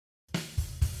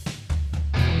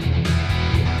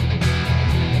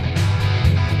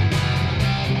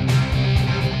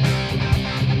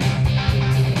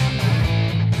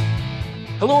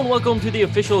Hello and welcome to the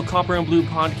official Copper and Blue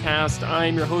podcast.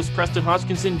 I'm your host, Preston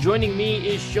Hodgkinson. Joining me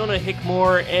is Shona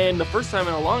Hickmore, and the first time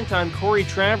in a long time, Corey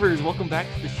Travers. Welcome back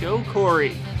to the show, Corey.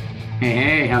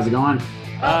 Hey, how's it going?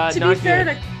 Well, to be fair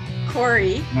to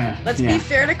Corey, let's be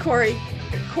fair to Corey.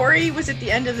 Corey was at the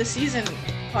end of the season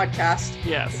podcast.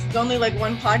 Yes. It's only like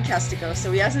one podcast ago,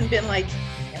 so he hasn't been like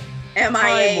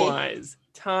MIA.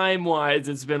 Time-wise,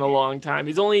 it's been a long time.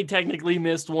 He's only technically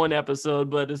missed one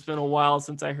episode, but it's been a while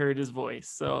since I heard his voice,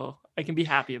 so I can be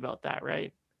happy about that,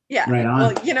 right? Yeah. Right on.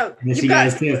 Well, you know, Miss you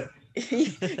guys too.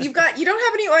 you don't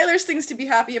have any Oilers things to be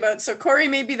happy about, so Corey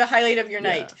may be the highlight of your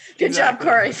night. Good job,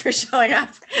 Corey, for showing up.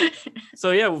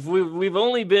 So yeah, we've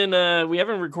only been we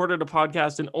haven't recorded a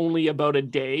podcast in only about a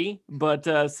day,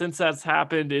 but since that's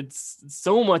happened, it's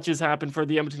so much has happened for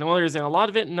the Edmonton Oilers, and a lot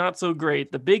of it not so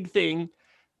great. The big thing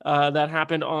that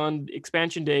happened on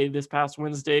expansion day this past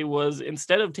Wednesday was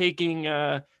instead of taking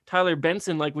Tyler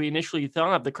Benson like we initially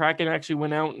thought, the Kraken actually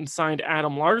went out and signed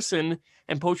Adam Larsson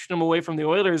and poached him away from the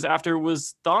Oilers after it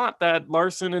was thought that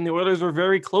Larsson and the Oilers were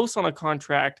very close on a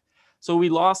contract. So we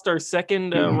lost our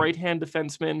second right-hand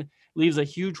defenseman, leaves a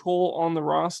huge hole on the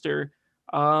roster.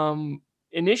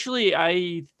 Initially,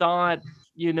 I thought,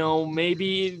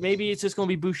 maybe it's just going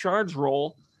to be Bouchard's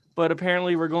role. But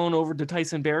apparently we're going over to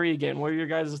Tyson Barrie again. What are your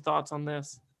guys' thoughts on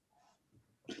this?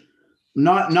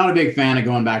 Not a big fan of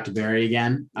going back to Barrie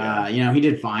again. Yeah. He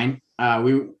did fine. I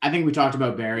think we talked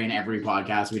about Barrie in every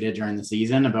podcast we did during the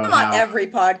season about Not every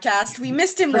podcast. We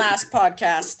missed him last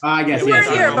podcast. I guess we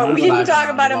weren't here, but we didn't talk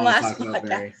about him last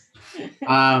podcast.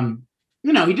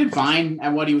 He did fine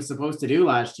at what he was supposed to do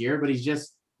last year, but he's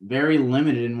just very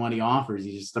limited in what he offers.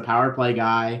 He's just a power play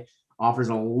guy. Offers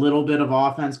a little bit of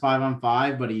offense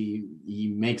 5-on-5, but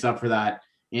he makes up for that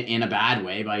in a bad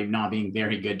way by not being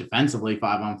very good defensively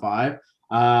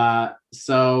 5-on-5.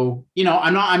 So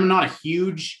I'm not a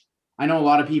huge. I know a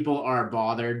lot of people are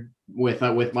bothered with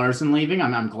Larsson leaving.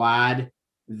 I'm glad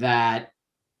that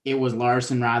it was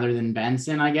Larsson rather than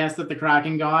Benson, I guess, that the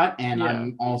Kraken got, and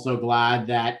I'm also glad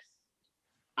that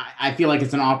I feel like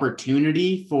it's an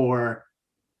opportunity for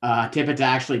Tippett to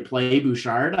actually play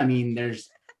Bouchard. I mean, there's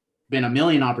been a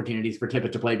million opportunities for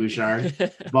Tippett to play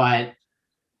Bouchard, but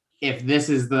if this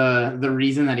is the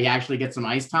reason that he actually gets some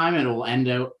ice time, it'll end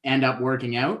up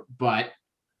working out. But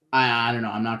I don't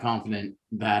know. I'm not confident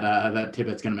that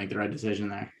Tippett's going to make the right decision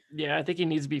there. Yeah, I think he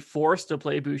needs to be forced to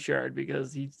play Bouchard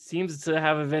because he seems to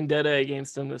have a vendetta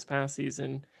against him this past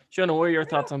season. Shona, what are your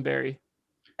thoughts on Barrie?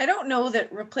 I don't know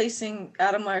that replacing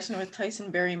Adam Larsson with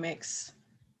Tyson Barrie makes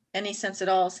any sense at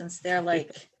all, since they're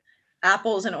like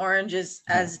apples and oranges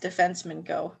as defensemen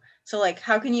go. So like,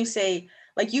 how can you say,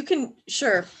 like, you can,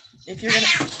 sure, if you're gonna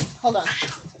hold on,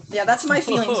 yeah, that's my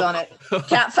feelings on it.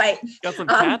 Cat fight. Got some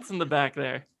cats in the back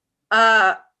there.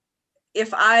 If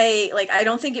I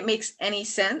don't think it makes any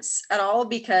sense at all,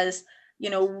 because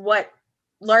what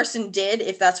Larsson did,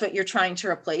 if that's what you're trying to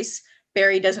replace,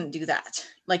 Barrie doesn't do that.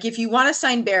 Like, if you want to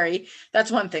sign Barrie,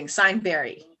 that's one thing, sign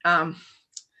Barrie.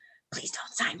 Please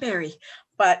don't sign Barrie.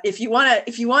 But if you want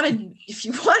to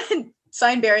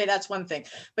sign Barrie, that's one thing.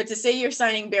 But to say you're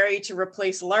signing Barrie to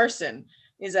replace Larsson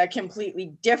is a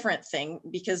completely different thing,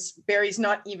 because Barrie's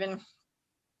not even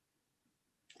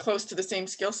close to the same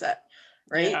skill set,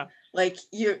 right? Yeah. Like,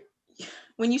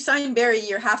 when you sign Barrie,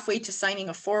 you're halfway to signing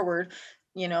a forward,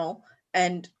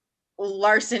 and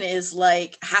Larsson is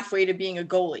like halfway to being a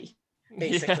goalie,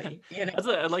 basically.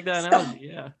 I like that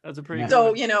analogy. Yeah, that's a pretty.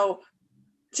 So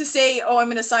to say, I'm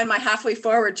going to sign my halfway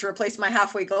forward to replace my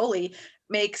halfway goalie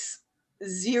makes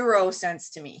zero sense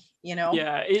to me,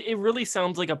 Yeah, it really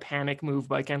sounds like a panic move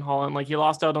by Ken Holland. Like, he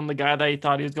lost out on the guy that he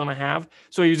thought he was going to have,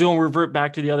 so he's going to revert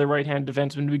back to the other right-hand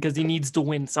defenseman because he needs to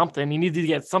win something. He needs to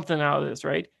get something out of this,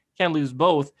 right? Can't lose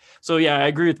both. So yeah, I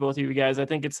agree with both of you guys. I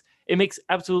think it makes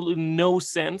absolutely no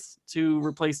sense to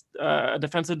replace a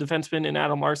defensive defenseman in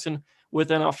Adam Larsson with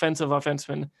an offensive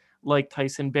defenseman like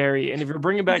Tyson Barrie. And if you're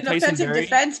bringing back Tyson Barrie,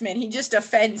 defenseman, he just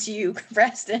offends you,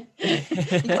 Preston. You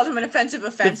called him an offensive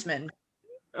defenseman.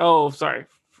 Oh, sorry.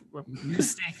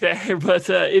 Mistake there. But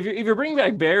if you're bringing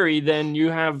back Barrie, then you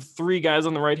have three guys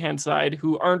on the right-hand side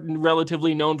who aren't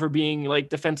relatively known for being like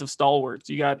defensive stalwarts.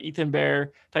 You got Ethan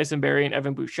Bear, Tyson Barrie, and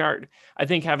Evan Bouchard. I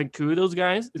think having two of those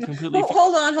guys is completely fine.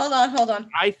 Hold on.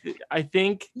 I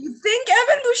think... You think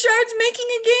Evan Bouchard's making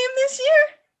a game this year?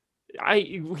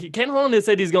 Ken Holland has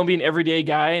said he's going to be an everyday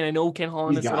guy, and I know Ken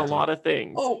Holland has said a lot of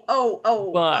things. Ken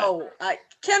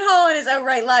Holland is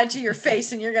outright lied to your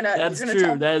face, and you're gonna. That's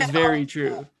true. That is very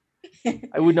true.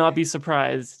 I would not be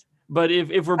surprised. But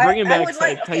if we're bringing back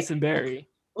Tyson Barrie,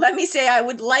 let me say I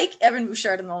would like Evan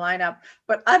Bouchard in the lineup,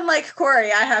 but unlike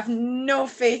Corey, I have no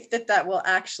faith that that will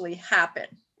actually happen.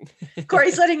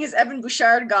 Corey's letting his Evan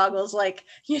Bouchard goggles, like,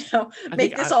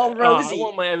 make this all rosy.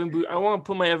 I want to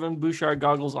put my Evan Bouchard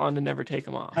goggles on and never take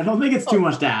them off. I don't think it's too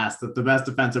much to ask that the best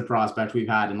defensive prospect we've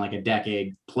had in like a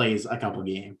decade plays a couple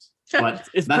games. But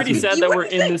it's pretty sad that we're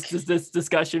in this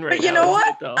discussion right now. But you know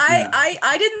what?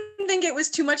 I didn't think it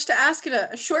was too much to ask in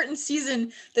a shortened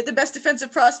season that the best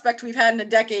defensive prospect we've had in a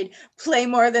decade play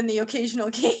more than the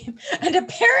occasional game. And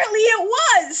apparently it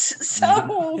was.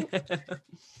 So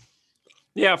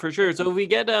yeah, for sure. So if we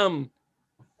get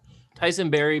Tyson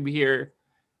Barrie here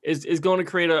is going to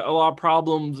create a lot of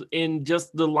problems in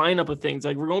just the lineup of things.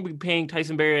 Like we're going to be paying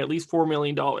Tyson Barrie at least $4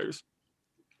 million.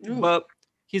 But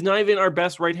he's not even our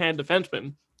best right-hand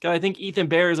defenseman. Because I think Ethan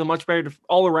Bear is a much better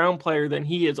all-around player than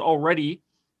he is already.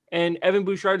 And Evan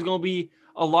Bouchard is going to be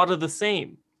a lot of the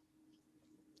same.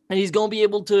 And he's going to be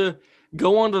able to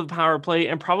go onto the power play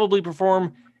and probably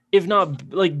perform, if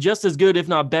not like just as good, if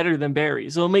not better than Barrie.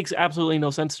 So it makes absolutely no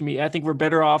sense to me. I think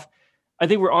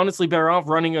we're honestly better off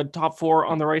running a top four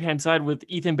on the right-hand side with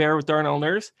Ethan Bear with Darnell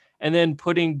Nurse and then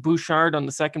putting Bouchard on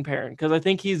the second pairing because I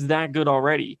think he's that good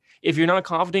already. If you're not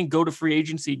confident, go to free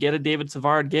agency, get a David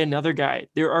Savard, get another guy.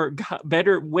 There are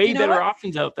better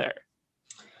options out there.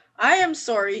 I am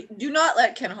sorry. Do not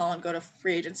let Ken Holland go to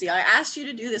free agency. I asked you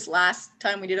to do this last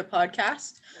time we did a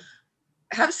podcast.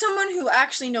 Have someone who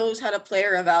actually knows how to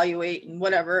player evaluate and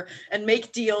whatever and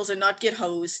make deals and not get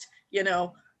hosed,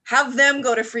 have them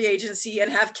go to free agency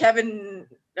and have Ken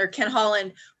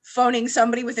Holland phoning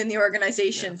somebody within the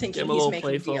organization thinking he's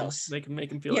making deals.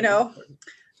 Make him feel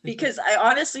because I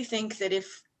honestly think that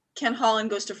if Ken Holland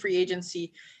goes to free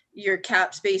agency, your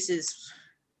cap space is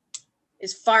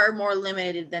far more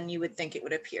limited than you would think it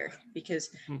would appear because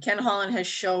Ken Holland has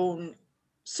shown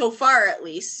so far, at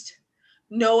least,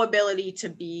 no ability to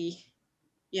be,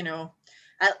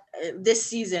 at this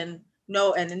season,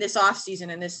 and in this off season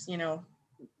and this,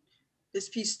 this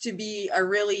piece to be a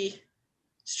really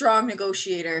strong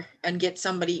negotiator and get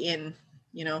somebody in,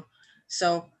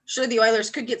 So sure, the Oilers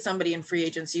could get somebody in free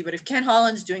agency, but if Ken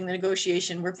Holland's doing the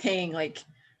negotiation, we're paying like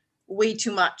way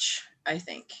too much, I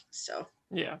think. So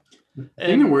yeah. The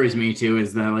thing that worries me too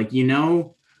is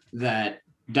that that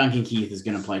Duncan Keith is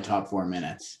going to play top 4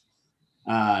 minutes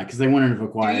because they wouldn't have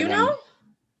acquired him. Do you know?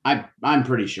 I'm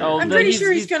pretty sure. I'm pretty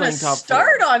sure he's going to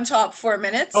start on top 4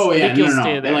 minutes. Oh yeah,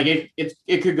 no. Like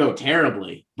it could go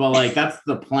terribly, but that's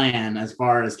the plan as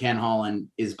far as Ken Holland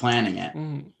is planning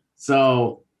it.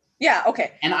 So yeah,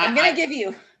 okay. And I'm going to give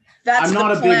you. I'm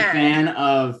not a big fan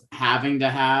of having to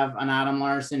have an Adam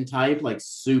Larsson type, like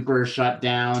super shut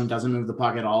down, doesn't move the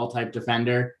puck at all type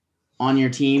defender on your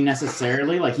team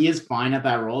necessarily. Like he is fine at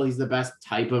that role. He's the best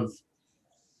type of.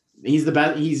 He's the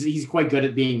best. He's quite good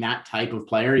at being that type of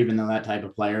player, even though that type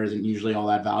of player isn't usually all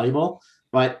that valuable.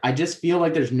 But I just feel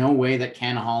like there's no way that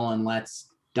Ken Holland lets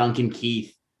Duncan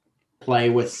Keith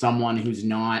play with someone who's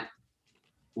not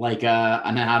like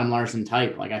an Adam Larsson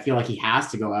type. Like I feel like he has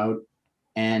to go out.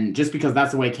 And just because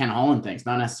that's the way Ken Holland thinks,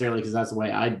 not necessarily because that's the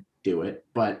way I do it,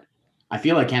 but I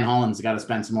feel like Ken Holland's got to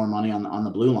spend some more money on the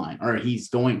blue line, or he's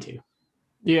going to.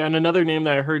 Yeah, and another name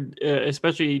that I heard,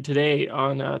 especially today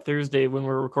on Thursday when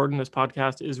we're recording this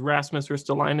podcast, is Rasmus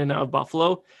Ristolainen out of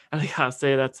Buffalo. And I gotta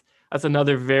say that's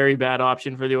another very bad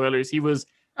option for the Oilers. He was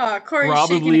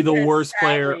probably the worst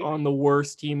player on the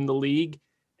worst team in the league,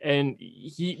 and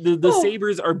the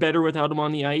Sabres are better without him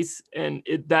on the ice, and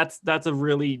that's a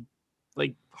really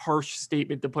harsh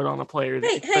statement to put on a player.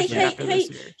 Hey,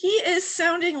 he is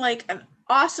sounding like an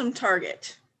awesome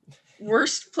target.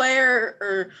 Worst player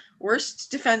or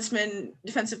worst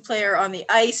defensive player on the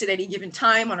ice at any given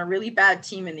time on a really bad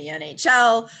team in the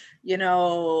NHL.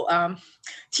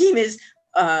 Team is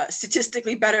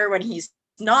statistically better when he's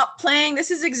not playing. This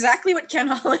is exactly what Ken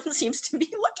Holland seems to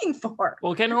be looking for.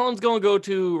 Well, Ken Holland's going to go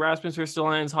to Rasmus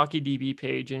Ristolainen's Hockey DB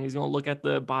page, and he's going to look at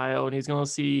the bio, and he's going to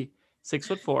see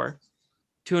 6'4",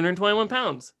 221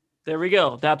 pounds. There we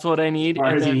go. That's what I need.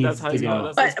 And that's how he's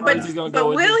going.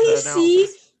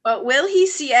 But will he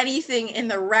see anything in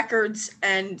the records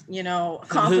and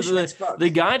accomplishments book? The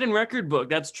guide and record book.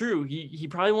 That's true. He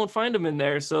probably won't find him in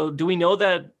there. So do we know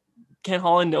that Ken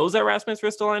Holland knows that Rasmus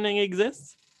Ristolainen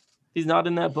exists? He's not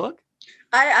in that book.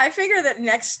 I figure that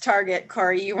next target,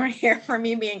 Corey, you weren't here for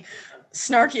me being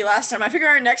snarky last time. I figure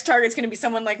our next target is going to be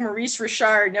someone like Maurice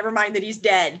Richard. Never mind that he's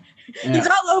dead. Yeah. He's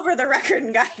all over the record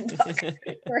and guidebook,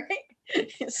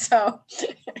 right? So,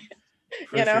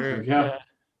 Sure. Yeah.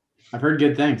 I've heard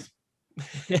good things.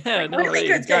 Yeah, really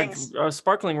good things. A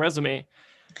sparkling resume.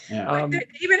 Yeah. They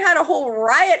even had a whole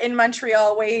riot in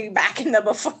Montreal way back in the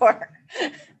before.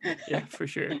 Yeah, for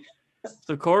sure.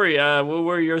 So Corey, what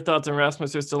were your thoughts on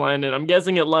Rasmus Ristolainen? I'm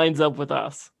guessing it lines up with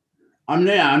us. I'm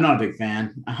not a big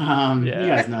fan. You Yeah.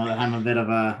 guys know that I'm a bit of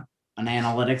an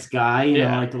analytics guy. You know,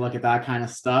 I like to look at that kind of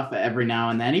stuff every now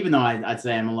and then. Even though I'd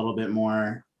say I'm a little bit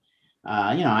more,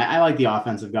 I like the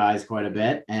offensive guys quite a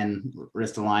bit, and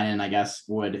Ristolainen, I guess,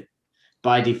 would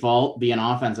by default be an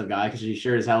offensive guy because he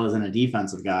sure as hell isn't a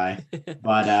defensive guy.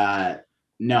 But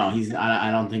no,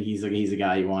 I don't think he's a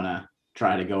guy you want to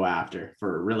try to go after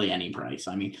for really any price.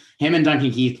 I mean, him and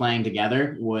Duncan Keith playing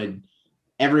together would.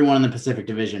 Everyone in the Pacific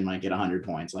Division might get 100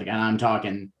 points. Like, and I'm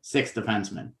talking 6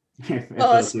 defensemen.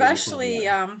 Well, especially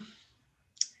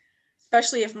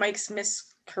if Mike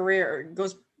Smith's career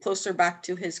goes closer back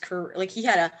to his career. Like he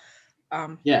had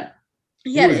a,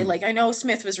 like I know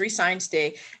Smith was re-signed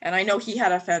today, and I know he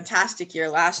had a fantastic year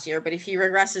last year. But if he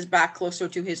regresses back closer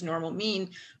to his normal mean,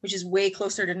 which is way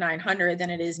closer to 900 than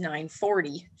it is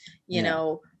 940, you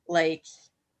know, like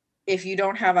if you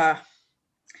have a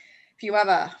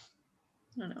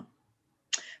I don't know,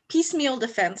 piecemeal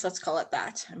defense, let's call it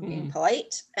that. I'm being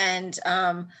polite. And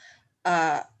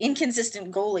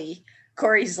inconsistent goalie.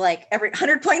 Corey's like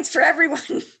 100 points for everyone.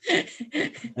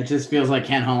 It just feels like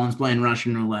Ken Holland's playing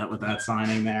Russian roulette with that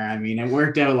signing there. I mean, it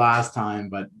worked out last time,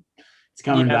 but it's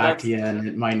coming back to you, and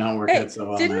it might not work out so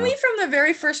well. Didn't we from the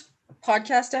very first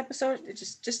podcast episode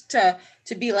just to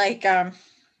be like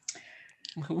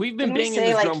we've been banging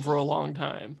this drum for a long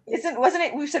time. Wasn't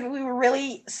it? We said we were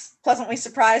really pleasantly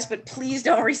surprised, but please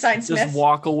don't resign Smith. Just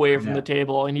walk away from the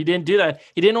table, and he didn't do that.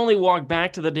 He didn't only walk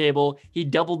back to the table; he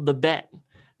doubled the bet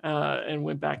and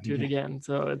went back to it again.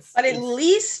 So it's. But at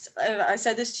least I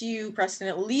said this to you, Preston.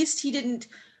 At least he didn't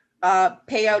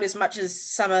pay out as much as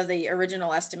some of the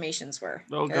original estimations were.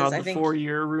 Oh God, the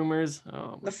 4-year rumors.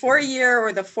 Oh, the 4-year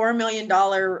or the $4 million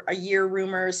a year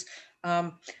rumors.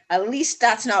 At least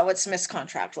that's not what Smith's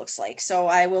contract looks like. So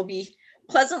I will be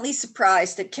pleasantly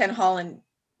surprised that Ken Holland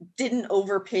didn't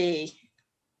overpay,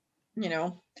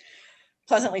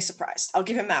 pleasantly surprised. I'll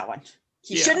give him that one.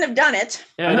 He shouldn't have done it.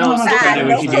 Yeah,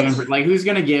 like who's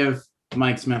going to give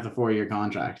Mike Smith a 4-year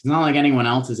contract? It's not like anyone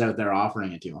else is out there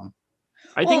offering it to him.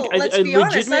 I think let's be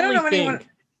honest. I don't know anyone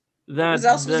that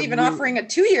else was even offering a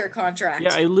 2-year contract.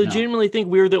 Yeah, I legitimately think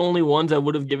we're the only ones that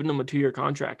would have given him a 2-year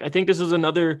contract. I think this is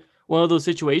another one of those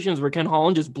situations where Ken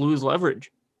Holland just blew his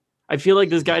leverage. I feel like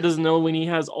this guy doesn't know when he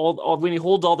has when he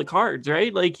holds all the cards,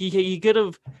 right? Like he could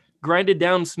have grinded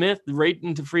down Smith right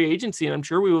into free agency, and I'm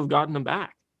sure we would have gotten him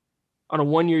back on a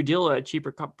 1-year deal at a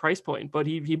cheaper price point. But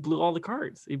he blew all the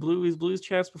cards. He blew his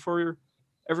chance before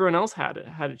everyone else had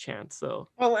a chance. So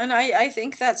well, and I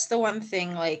think that's the one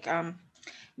thing. Like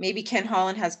maybe Ken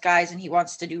Holland has guys and he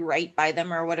wants to do right by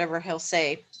them or whatever he'll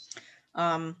say.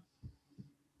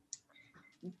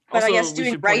 But I guess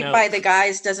doing right by the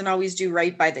guys doesn't always do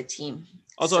right by the team.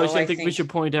 Also, I think we should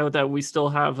point out that we still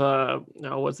have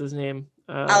what's his name?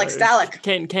 Alex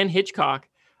Dalek. Ken Hitchcock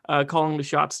calling the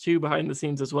shots too behind the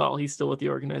scenes as well. He's still with the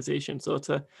organization. So I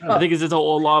think it's a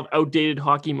lot of outdated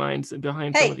hockey minds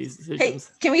behind some of these decisions. Hey,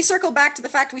 can we circle back to the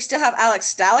fact we still have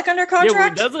Alex Dalek under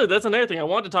contract? Yeah, that's another thing. I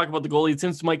wanted to talk about the goalie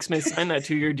since Mike Smith signed that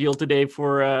 2-year deal today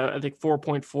for I think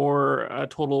 4.4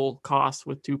 total cost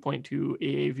with 2.2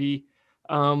 AAV.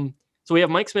 So we have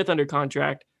Mike Smith under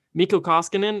contract. Mikko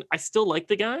Koskinen, I still like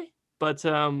the guy, but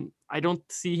I don't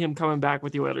see him coming back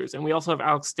with the Oilers. And we also have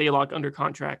Alex Stalock under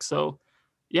contract. So,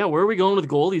 yeah, where are we going with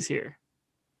goalies here?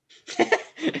 I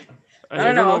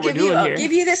don't know. I'll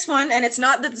give you this one, and it's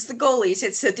not that it's the goalies.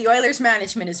 It's that the Oilers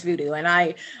management is voodoo, and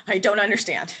I don't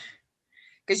understand.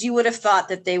 Because you would have thought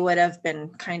that they would have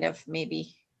been kind of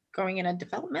maybe going in a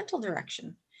developmental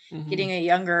direction, getting a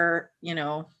younger,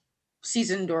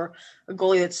 seasoned or a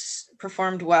goalie that's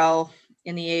performed well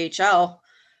in the AHL,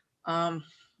 be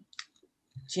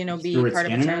part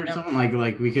of a tandem. Or something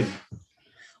like we could.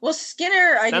 Well,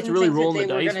 Skinner, that's didn't really think rolling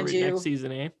that they the were dice going to for do next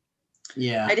season, eh?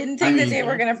 Yeah, I didn't think that they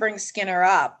were going to bring Skinner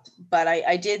up, but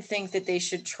I did think that they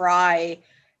should try,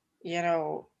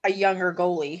 a younger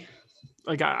goalie.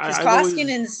 Like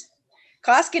Koskinen's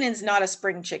not a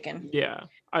spring chicken. Yeah.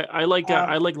 I like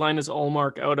Linus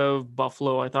Ullmark out of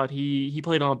Buffalo. I thought he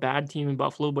played on a bad team in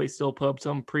Buffalo, but he still put up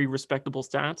some pretty respectable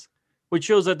stats, which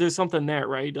shows that there's something there,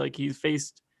 right? Like he's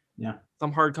faced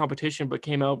some hard competition, but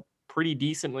came out pretty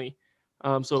decently.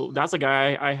 So that's a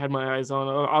guy I had my eyes on.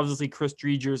 Obviously, Chris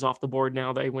Dreger's off the board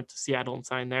now that he went to Seattle and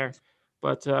signed there.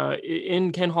 But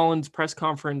in Ken Holland's press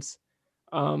conference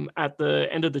at the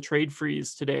end of the trade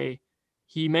freeze today,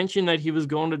 he mentioned that he was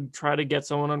going to try to get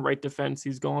someone on right defense.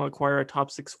 He's going to acquire a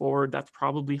top 6 forward. That's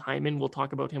probably Hyman. We'll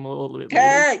talk about him a little bit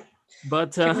later.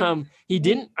 But hold he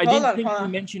didn't. I didn't on, think hold he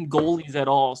on. mentioned goalies at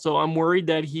all. So I'm worried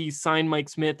that he signed Mike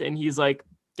Smith and he's like,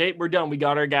 "Okay, we're done. We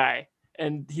got our guy,"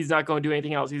 and he's not going to do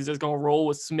anything else. He's just going to roll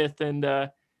with Smith and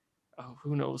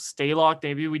who knows, Staylock.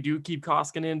 Maybe we do keep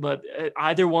Koskinen, but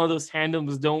either one of those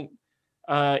tandems don't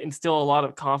instill a lot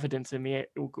of confidence in me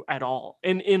at all.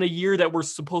 And in a year that we're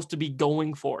supposed to be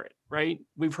going for it, right?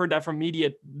 We've heard that from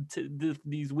media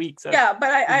these weeks. Yeah, but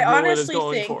I honestly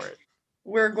going think for it.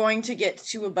 we're going to get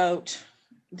to about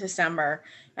December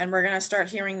and we're going to start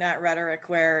hearing that rhetoric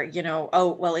where, you know,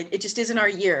 oh, well, it just isn't our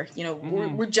year. You know,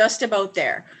 we're just about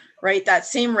there, right? That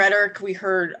same rhetoric we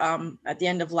heard at the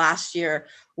end of last year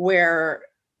where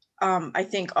I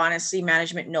think honestly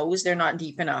management knows they're not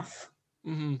deep enough,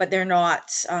 but they're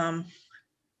not,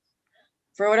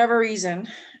 for whatever reason,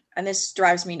 and this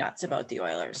drives me nuts about the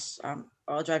Oilers.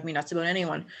 It'll drive me nuts about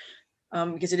anyone.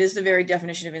 Because it is the very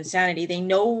definition of insanity. They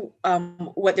know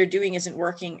what they're doing isn't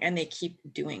working and they keep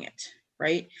doing it,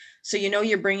 right? So, you know,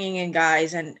 you're bringing in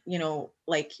guys and, you know,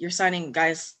 like you're signing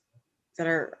guys that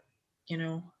are, you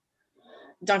know,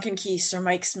 Duncan Keith or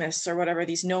Mike Smith or whatever,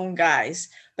 these known guys,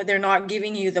 but they're not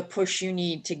giving you the push you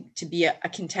need to be a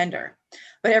contender.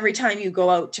 But every time you go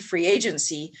out to free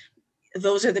agency,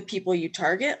 those are the people you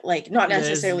target, like not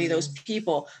necessarily those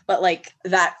people, but like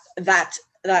that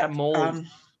mold.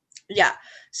 Yeah.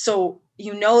 So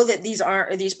you know that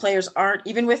these players aren't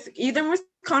even with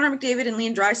Connor McDavid and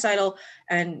Leon Draisaitl,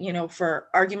 and you know, for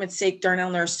argument's sake, Darnell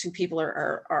Nurse, who people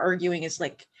are arguing is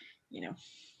like, you know,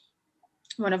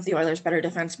 one of the Oilers' better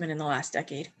defensemen in the last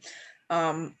decade.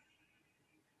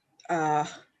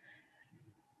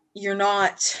 You're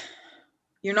not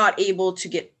able to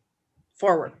get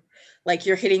forward. Like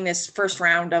you're hitting this first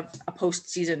round of a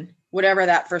postseason, whatever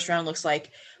that first round looks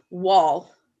like,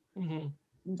 wall.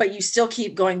 But you still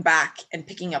keep going back and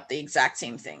picking up the exact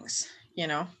same things, you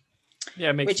know? Yeah,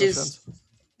 it makes which is sense.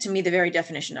 To me, the very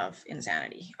definition of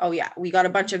insanity. Oh yeah, we got a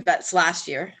bunch of vets last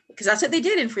year because that's what they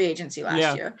did in free agency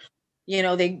last year. You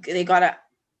know, they took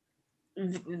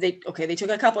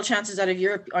a couple chances out of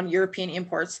Europe on European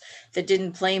imports that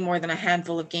didn't play more than a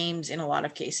handful of games in a lot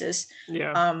of cases.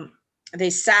 Yeah. They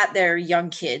sat their young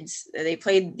kids. They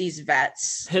played these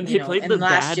vets, and they played the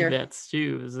bad vets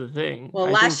too. Is the thing. Well,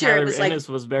 last year it was Ennis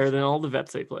was better than all the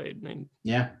vets they played.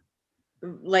 Yeah.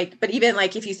 Like, but even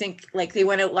like if you think like they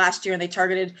went out last year and they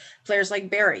targeted players like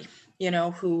Barry, you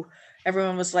know, who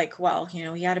everyone was like, well, you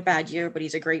know, he had a bad year, but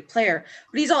he's a great player.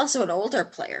 But he's also an older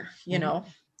player, you know,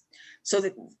 so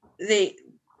that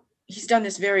he's done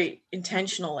this very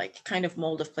intentional, like kind of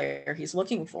mold of player he's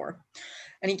looking for.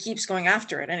 And he keeps going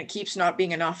after it, and it keeps not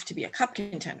being enough to be a cup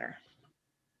contender.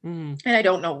 And I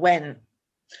don't know when.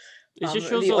 It just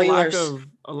shows a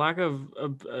lack of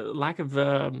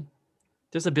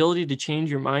just ability to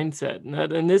change your mindset.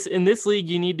 And in this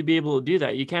league, you need to be able to do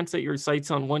that. You can't set your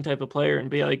sights on one type of player and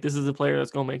be like, "This is a player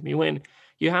that's going to make me win."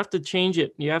 You have to change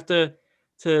it. You have to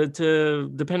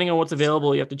depending on what's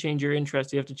available, you have to change your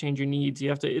interest. You have to change your needs.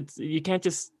 You can't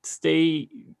just stay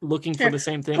looking for the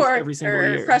same thing every single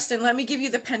year. Preston, let me give you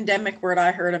the pandemic word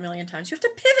I heard a million times. You have to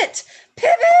pivot.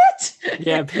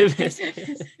 Yeah, pivot.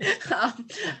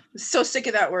 So sick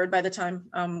of that word by the time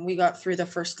we got through the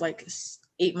first like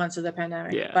 8 months of the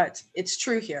pandemic. Yeah. But it's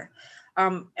true here.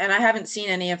 And I haven't seen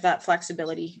any of that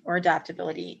flexibility or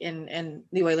adaptability in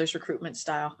the Oilers recruitment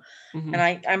style. And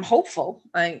I'm hopeful.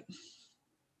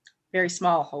 Very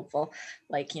small hopeful,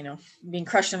 like, you know, being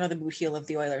crushed under the boot heel of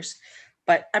the Oilers.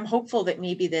 But I'm hopeful that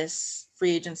maybe this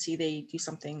free agency, they do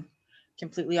something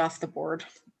completely off the board.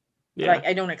 Yeah. But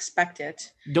I don't expect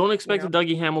it. Don't expect a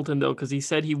Dougie Hamilton, though, because he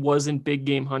said he wasn't big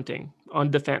game hunting on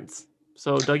defense.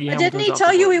 So Dougie Hamilton. Didn't he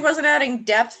tell you he wasn't adding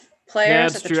depth players? Yeah,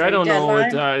 that's true. I don't know.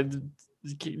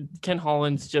 Ken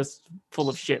Holland's just full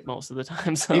of shit most of the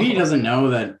time. So maybe he doesn't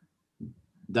know that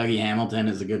Dougie Hamilton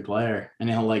is a good player and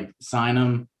he'll like sign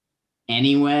him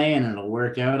anyway, and it'll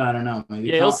work out. I don't know.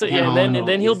 Maybe he'll say,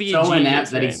 then he'll be so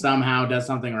inept that he somehow does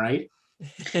something right.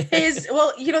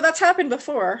 Well, you know, that's happened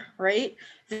before, right?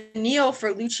 The Neil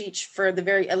for Lucic for the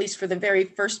very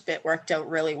first bit worked out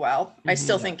really well. I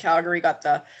still think Calgary got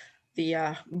the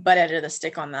butt end of the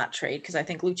stick on that trade because I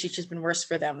think Lucic has been worse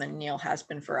for them than Neil has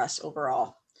been for us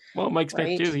overall. Well, Mike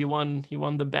Smith too. He won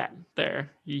the bet there.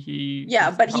 He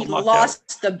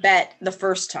lost the bet the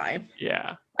first time.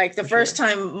 Yeah. Like the first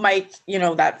time Mike, you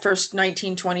know, that first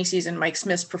 1920 season, Mike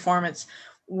Smith's performance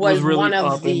was really one of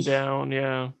up and down.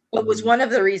 Yeah. It was one of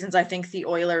the reasons I think the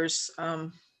Oilers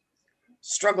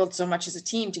struggled so much as a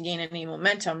team to gain any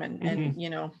momentum and you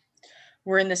know,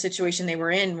 were in the situation they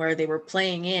were in where they were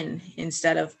playing in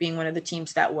instead of being one of the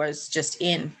teams that was just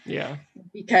in. Yeah.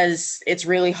 Because it's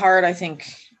really hard, I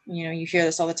think, you hear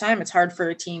this all the time. It's hard for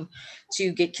a team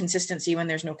to get consistency when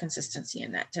there's no consistency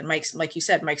in that. And Mike's, like you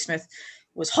said, Mike Smith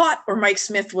was hot, or Mike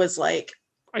Smith was like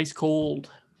ice cold.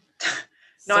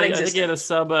 non-existent. I think he had a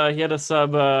sub. He had a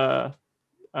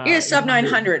sub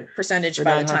 900 percentage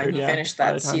by the time he finished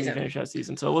that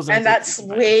season. So it wasn't, and that's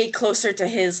way closer to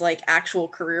his like actual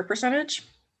career percentage.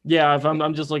 Yeah, if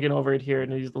I'm just looking over it here,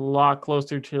 and he's a lot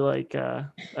closer to like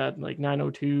at like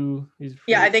 902.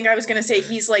 I think I was gonna say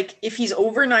he's like, if he's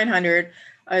over 900.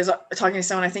 I was talking to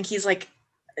someone. I think he's like,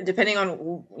 depending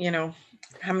on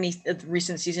how many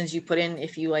recent seasons you put in,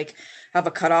 if you like have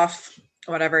a cutoff,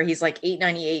 whatever, he's like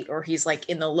 898, or he's like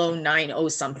in the low 90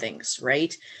 somethings,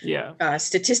 right? Yeah.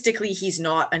 Statistically, he's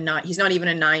not even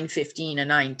a 915, a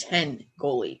 910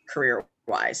 goalie career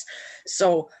wise.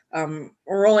 So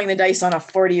rolling the dice on a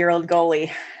 40-year-old goalie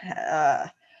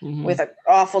with an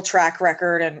awful track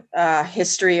record and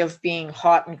history of being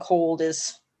hot and cold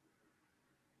is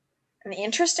an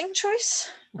interesting choice.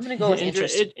 I'm going to go with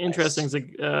interesting. Interesting is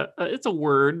it's a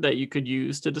word that you could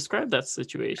use to describe that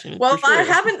situation. Well, sure. I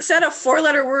haven't said a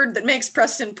 4-letter word that makes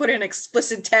Preston put an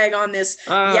explicit tag on this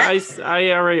yet.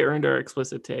 I already earned our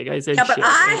explicit tag. I said, but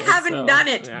I haven't done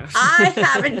it. Yeah. I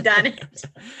haven't done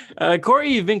it.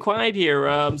 Corey, you've been quiet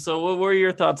here. So what were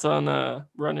your thoughts on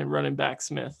running back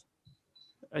Smith?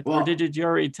 Or did you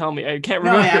already tell me? I can't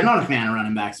remember. No, I'm not a fan of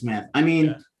running back Smith. I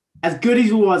mean, as good as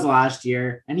he was last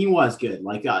year, and he was good.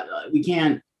 Like we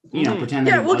can't, pretend that.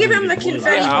 Yeah, we'll give him the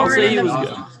confetti. I'll say he was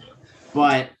good.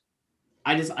 But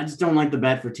I just don't like the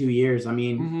bet for 2 years. I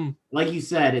mean, like you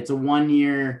said, it's a 1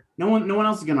 year. No one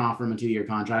else is going to offer him a 2-year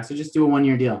contract, so just do a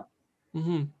 1-year deal.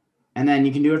 And then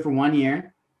you can do it for 1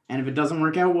 year, and if it doesn't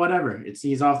work out, whatever.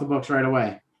 He's off the books right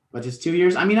away. But just 2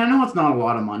 years. I mean, I know it's not a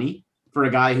lot of money for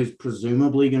a guy who's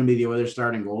presumably going to be the Oilers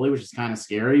starting goalie, which is kind of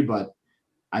scary, but.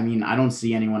 I mean, I don't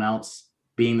see anyone else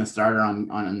being the starter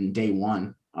on day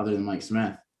one other than Mike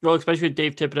Smith. Well, especially with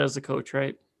Dave Tippett as the coach,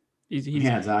 right?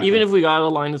 Yeah, exactly. Even if we got a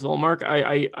Linus Ullmark,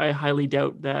 I highly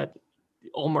doubt that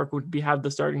Ullmark would have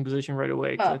the starting position right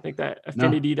away. Because I think that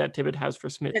affinity that Tippett has for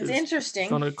Smith is interesting.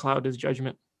 Going to cloud his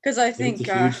judgment. Because I think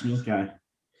a huge Smith guy. I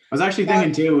was actually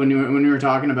thinking too when we were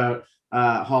talking about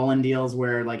Holland deals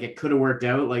where like it could have worked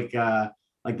out like the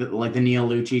Neil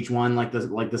Lucic one, like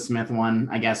the Smith one,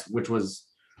 I guess, which was.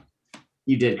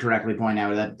 You did correctly point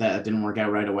out that didn't work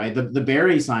out right away. The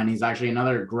Barrie signing is actually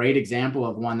another great example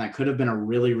of one that could have been a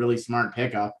really, really smart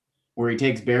pickup where he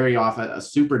takes Barrie off a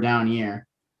super down year,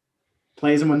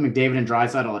 plays him with McDavid and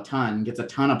Draisaitl a ton, gets a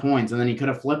ton of points, and then he could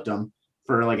have flipped him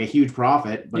for like a huge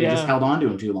profit, but he just held on to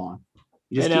him too long.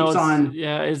 He just keeps on.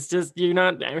 Yeah, it's just you're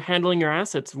not handling your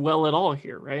assets well at all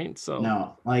here, right? So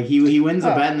no, like he wins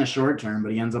a bet in the short term,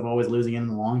 but he ends up always losing in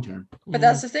the long term. But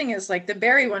that's the thing is like the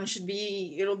Barrie one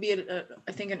it'll be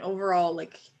I think an overall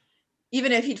like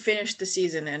even if he'd finished the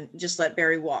season and just let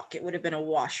Barrie walk, it would have been a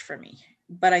wash for me.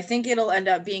 But I think it'll end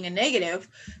up being a negative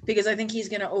because I think he's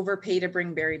going to overpay to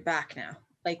bring Barrie back now.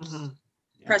 Like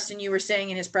Preston, you were saying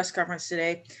in his press conference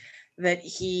today. That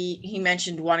he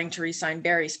mentioned wanting to re-sign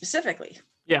Barrie specifically.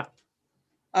 Yeah.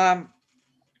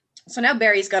 So now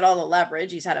Barry's got all the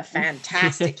leverage. He's had a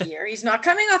fantastic year. He's not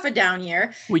coming off a down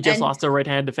year. We just lost our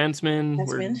right-hand defenseman.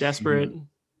 We're desperate.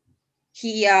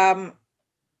 He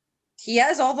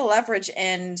has all the leverage,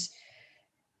 and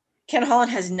Ken Holland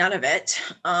has none of it.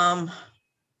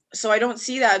 So I don't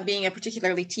see that being a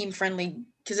particularly team-friendly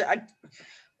because I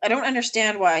don't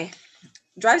understand why.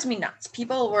 Drives me nuts.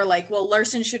 People were like, well,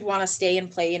 Larson should want to stay and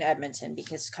play in Edmonton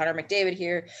because Connor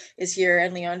McDavid is here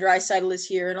and Leon Draisaitl is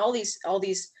here and all these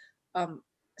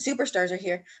superstars are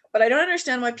here. But I don't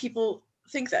understand why people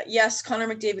think that. Yes, Connor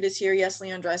McDavid is here. Yes,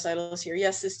 Leon Draisaitl is here.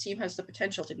 Yes, this team has the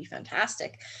potential to be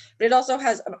fantastic, but it also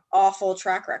has an awful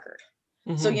track record.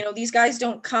 So, these guys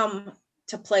don't come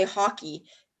to play hockey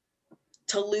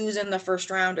to lose in the first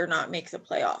round or not make the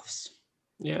playoffs.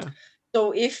 Yeah.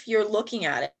 So if you're looking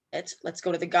at it, let's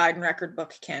go to the guide and record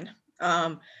book, Ken.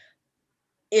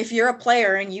 If you're a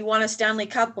player and you want a Stanley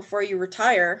Cup before you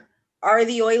retire, are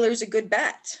the Oilers a good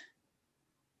bet?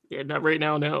 Yeah, not right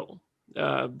now, no.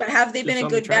 But have they been a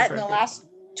good bet in the last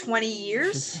 20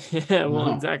 years? Yeah,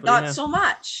 well, exactly. Not so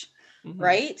much,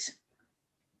 right?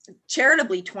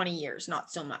 Charitably 20 years,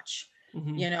 not so much.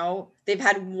 They've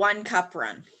had one cup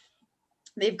run.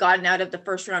 They've gotten out of the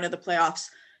first round of the playoffs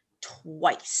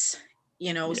twice,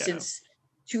 since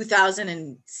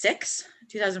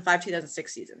 2005,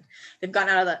 2006 season. They've gotten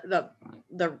out of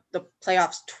the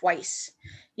playoffs twice,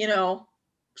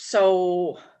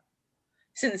 so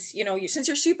since your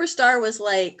superstar was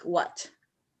like what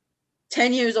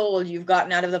 10 years old, you've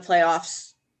gotten out of the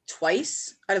playoffs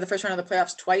twice, out of the first round of the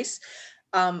playoffs twice.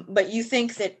 But you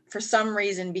think that for some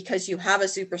reason, because you have a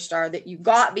superstar that you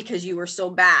got because you were so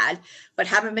bad, but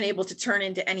haven't been able to turn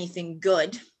into anything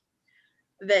good,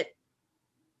 that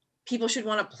people should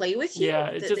want to play with you.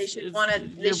 Yeah, That they should want to.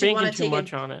 They you're should want banking to too take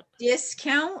much a on it.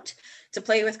 discount to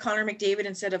play with Connor McDavid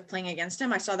instead of playing against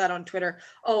him. I saw that on Twitter.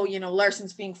 Oh,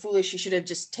 Larson's being foolish. He should have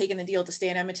just taken the deal to stay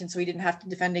in Edmonton so he didn't have to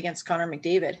defend against Connor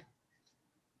McDavid.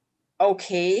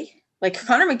 Okay, like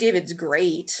Connor McDavid's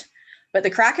great, but the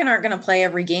Kraken aren't going to play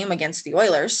every game against the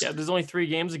Oilers. Yeah, there's only 3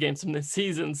 games against him this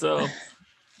season, so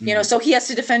so he has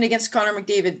to defend against Connor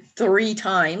McDavid 3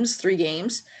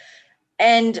 games.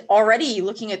 And already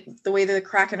looking at the way that the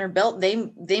Kraken are built,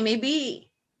 they may be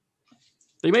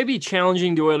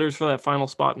challenging the Oilers for that final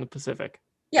spot in the Pacific.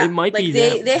 Yeah, it might be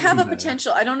they have a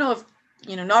potential. I don't know if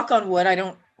knock on wood, I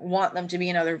don't want them to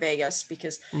be another Vegas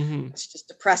because it's just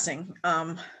depressing.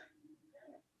 But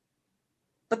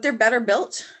they're better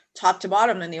built top to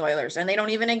bottom than the Oilers, and they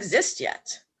don't even exist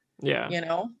yet. Yeah.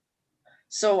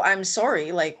 So I'm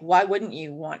sorry, like, why wouldn't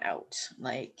you want out?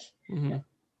 Like,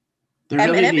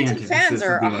 Really Edmonton fans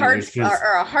are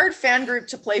a hard fan group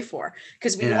to play for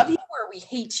because we love you or we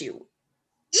hate you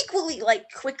equally, like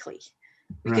quickly.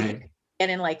 We can get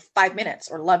in like 5 minutes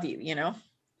or love you,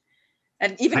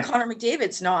 And even Connor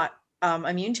McDavid's not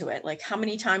immune to it. Like, how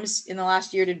many times in the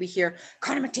last year did we hear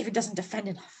Connor McDavid doesn't defend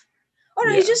enough? Oh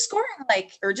no, he's just scoring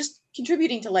or just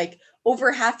contributing to like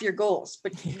over half your goals,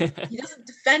 but he doesn't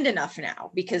defend enough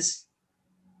now because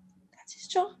that's his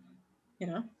job,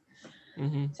 So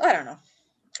I don't know.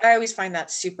 I always find that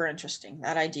super interesting,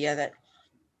 that idea that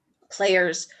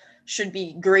players should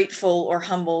be grateful or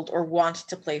humbled or want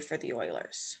to play for the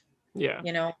Oilers. Yeah.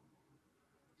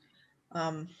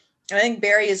 I think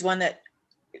Barry is one that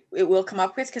it will come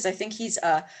up with because I think he's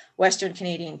a Western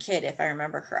Canadian kid, if I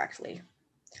remember correctly.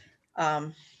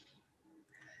 I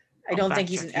don't think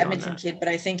he's an Edmonton kid, but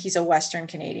I think he's a Western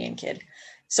Canadian kid.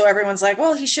 So everyone's like,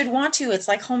 well, he should want to. It's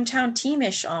like hometown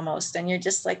teamish almost. And you're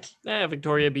just like,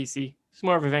 Victoria, BC. He's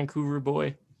more of a Vancouver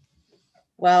boy.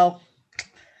 Well,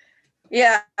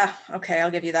 yeah. Okay.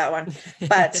 I'll give you that one.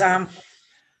 But,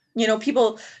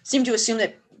 people seem to assume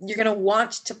that you're going to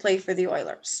want to play for the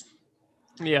Oilers.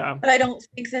 Yeah. But I don't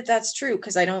think that that's true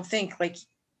because I don't think, like,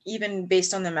 even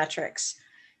based on the metrics,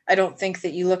 I don't think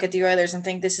that you look at the Oilers and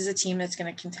think this is a team that's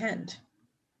going to contend.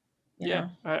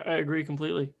 I agree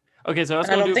completely. Okay, so that's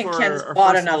what going to do for our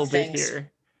first little bit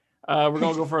here. We're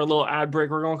going to go for a little ad break.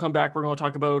 We're going to come back. We're going to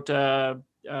talk about,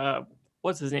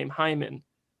 what's his name? Hyman.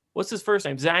 What's his first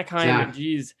name? Zach Hyman.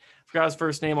 Jeez, forgot his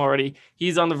first name already.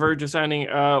 He's on the verge of signing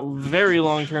a very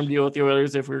long-term deal with the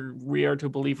Oilers if we are to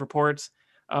believe reports.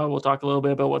 We'll talk a little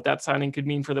bit about what that signing could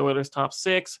mean for the Oilers' top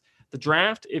 6. The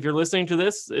draft, if you're listening to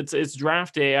this, it's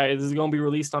draft day. This is going to be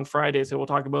released on Friday, so we'll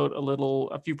talk about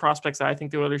a few prospects that I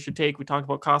think the Oilers should take. We talked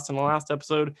about cost in the last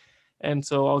episode, and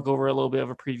so I'll go over a little bit of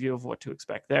a preview of what to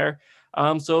expect there.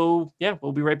 We'll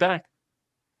be right back.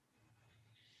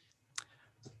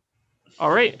 All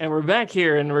right, and we're back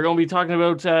here, and we're going to be talking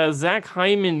about Zach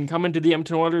Hyman coming to the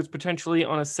Edmonton Oilers potentially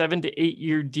on a 7 to 8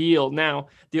 year deal. Now,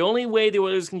 the only way the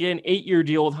Oilers can get an 8-year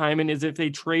deal with Hyman is if they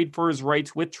trade for his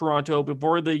rights with Toronto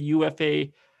before the UFA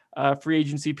free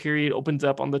agency period opens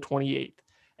up on the 28th.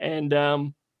 And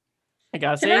I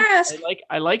gotta say,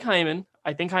 I like Hyman.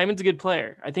 I think Hyman's a good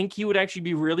player. I think he would actually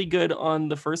be really good on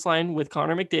the first line with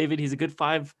Connor McDavid. He's a good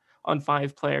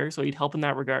 5-on-5 player, so he'd help in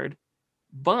that regard.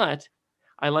 But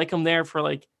I like him there for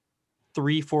like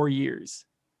 3-4 years.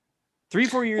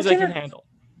 3-4 years I can handle,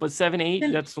 but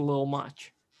 7-8, that's a little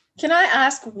much. Can I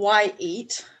ask why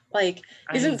 8? Like,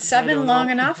 isn't 7 long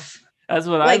enough? That's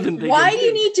what I've been thinking. Why do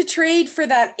you need to trade for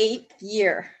that 8th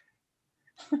year?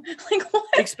 Like, what?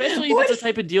 Especially if it's the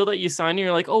type of deal that you sign and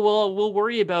you're like, oh, well, we'll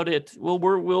worry about it.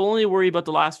 We'll only worry about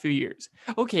the last few years.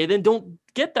 Okay, then don't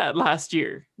get that last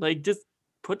year. Like, just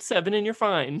put 7 and you're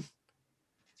fine.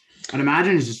 I'd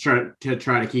imagine it's just try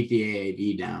to keep the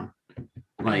AAV down.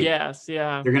 Like, yes,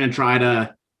 yeah. They're going to try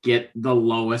to get the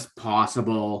lowest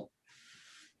possible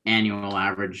annual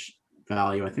average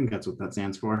value. I think that's what that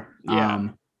stands for. Yeah.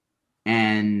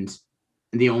 And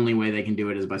the only way they can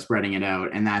do it is by spreading it out.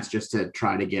 And that's just to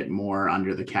try to get more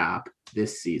under the cap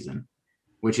this season,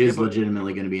 which is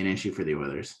legitimately going to be an issue for the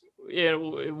Oilers. Yeah,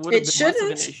 it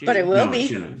shouldn't, but it will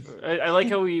be. I like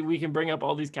how we can bring up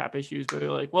all these cap issues, but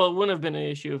we're like, well, it wouldn't have been an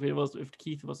issue if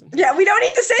Keith wasn't. Yeah, we don't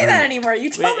need to say that anymore. You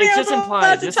told me it's just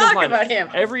implied. To talk about him.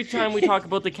 Every time we talk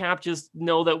about the cap, just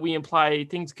know that we imply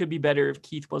things could be better if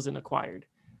Keith wasn't acquired.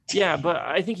 Yeah, but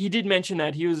I think he did mention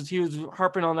that he was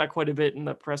harping on that quite a bit in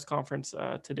the press conference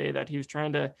today, that he was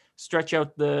trying to stretch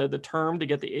out the term to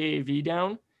get the AAV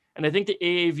down. And I think the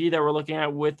AAV that we're looking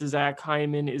at with Zach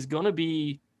Hyman is going to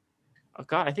be, oh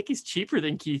God, I think he's cheaper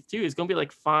than Keith too. It's going to be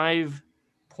like 5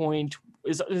 point,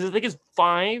 I think it's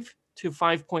 5 to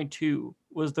 5.2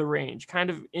 was the range, kind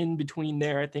of in between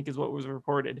there, I think is what was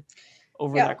reported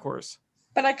over that course.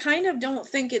 But I kind of don't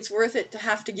think it's worth it to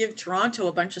have to give Toronto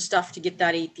a bunch of stuff to get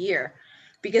that 8th year,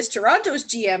 because Toronto's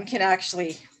GM can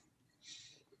actually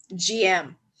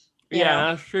GM.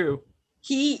 Yeah, that's true.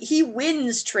 He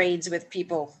wins trades with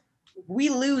people. We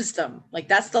lose them. Like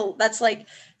that's like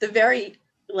the very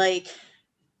like,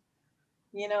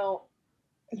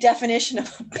 definition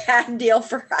of a bad deal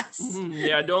for us.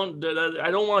 Yeah, I don't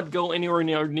want to go anywhere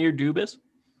near Dubas.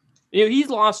 He's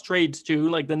lost trades too,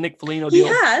 like the Nick Foligno deal.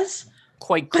 He has.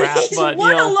 Quite crap, but he's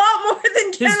won a lot more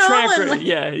than Ken Holland.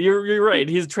 Yeah, you're right.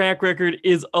 His track record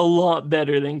is a lot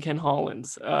better than Ken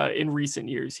Holland's in recent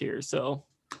years here. So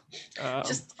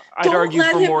just I'd argue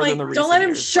for more than the recent Don't let him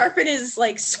years. sharpen his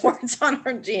swords on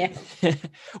our GM.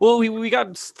 Well, we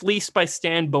got fleeced by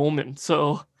Stan Bowman,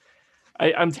 so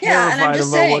I'm terrified of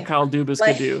what Kyle Dubas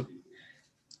could do.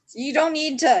 You don't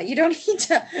need to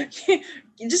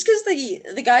just because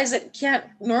the guys that can't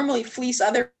normally fleece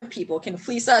other people can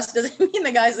fleece us doesn't mean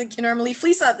the guys that can normally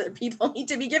fleece other people need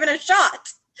to be given a shot.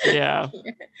 Yeah.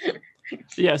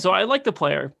 Yeah, so I like the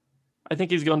player. I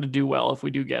think he's going to do well if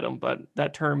we do get him, but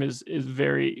that term is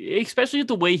very, especially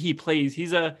the way he plays.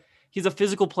 He's a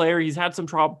physical player. He's had some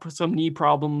knee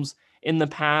problems in the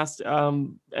past.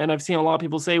 And I've seen a lot of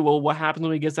people say, well, what happens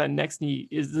when he gets that next knee?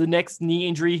 Is the next knee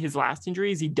injury his last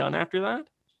injury? Is he done after that?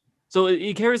 So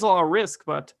he carries a lot of risk,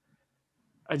 but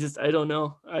I don't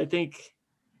know. I think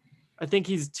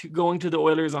he's going to the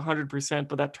Oilers 100%,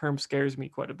 but that term scares me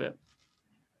quite a bit.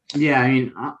 Yeah, I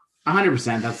mean,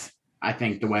 100%. That's, I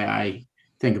think, the way I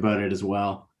think about it as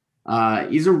well.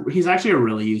 He's actually a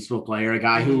really useful player, a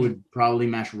guy who would probably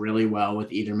mesh really well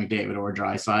with either McDavid or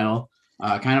Draisaitl.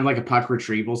 Kind of like a puck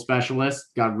retrieval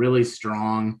specialist, got really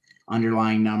strong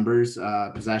underlying numbers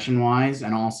possession-wise,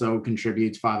 and also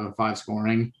contributes 5-on-5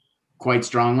 scoring quite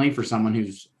strongly for someone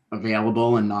who's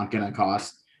available and not going to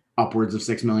cost upwards of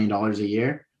 $6 million a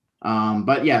year.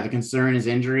 But yeah, the concern is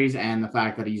injuries and the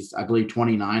fact that he's, I believe,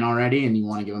 29 already, and you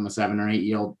want to give him a 7 or 8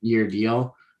 year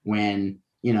deal when,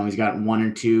 he's got 1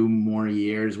 or 2 more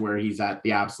years where he's at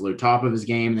the absolute top of his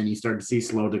game. Then you start to see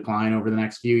slow decline over the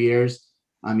next few years.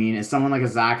 I mean, is someone like a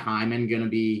Zach Hyman going to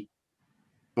be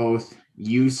both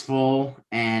useful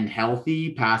and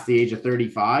healthy past the age of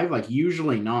 35? Like,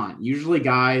 usually not. Usually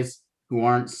guys who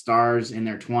aren't stars in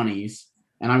their 20s,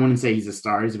 and I wouldn't say he's a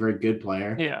star, he's a very good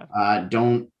player. Yeah.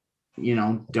 Don't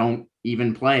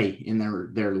even play in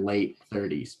their late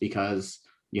 30s, because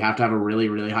you have to have a really,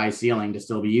 really high ceiling to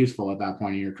still be useful at that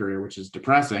point in your career, which is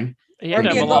depressing. He had to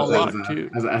have a lot of luck too.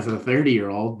 As a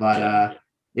 30-year-old, but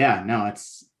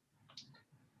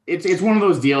it's one of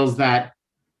those deals that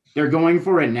they're going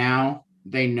for it now.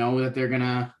 They know that they're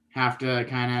gonna have to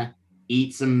kind of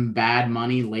eat some bad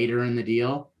money later in the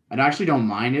deal. I actually don't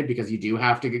mind it, because you do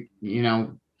have to,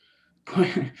 in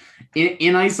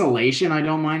isolation, I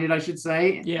don't mind it, I should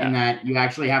say. Yeah. In that you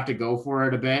actually have to go for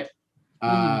it a bit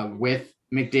with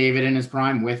McDavid in his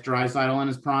prime, with Draisaitl in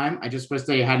his prime. I just wish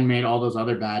they hadn't made all those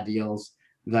other bad deals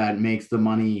that makes the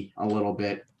money a little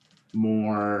bit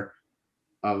more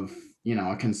of,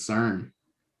 a concern.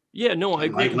 Yeah, no, I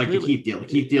agree. Like the Keith deal. The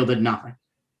Keith deal did nothing.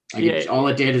 All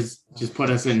it did is just put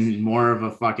us in more of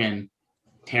a fucking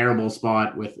terrible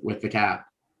spot with the cap.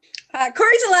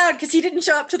 Corey's allowed because he didn't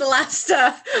show up to the last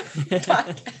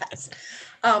podcast.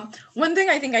 One thing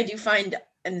I think I do find,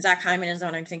 and Zach Hyman is the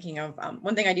one I'm thinking of.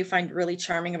 One thing I do find really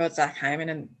charming about Zach Hyman,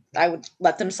 and I would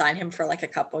let them sign him for like a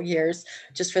couple years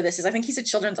just for this, is I think he's a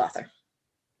children's author.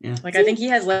 Yeah. Like, I think he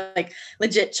has like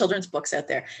legit children's books out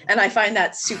there, and I find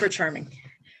that super charming.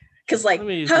 Because like, let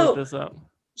me look this up.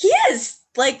 He is.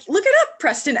 Like, look it up,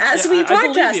 Preston, as we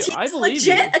podcast. He's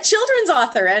legit a children's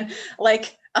author. And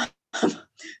like, I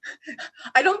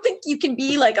don't think you can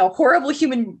be like a horrible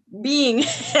human being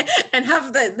and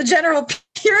have the general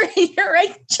purity to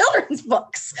write children's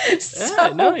books.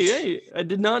 I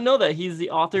did not know that. He's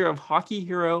the author of Hockey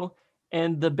Hero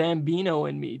and The Bambino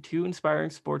and Me, 2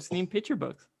 inspiring sports-themed picture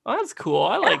books. Oh, that's cool.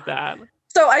 I like that.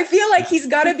 So I feel like he's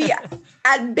got to be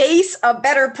at base a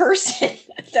better person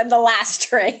than the last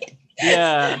trade.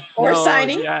 Yeah.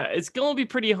 Signing. Yeah, it's going to be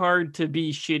pretty hard to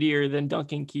be shittier than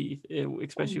Duncan Keith,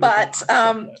 especially. But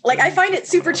I find it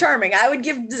super charming. I would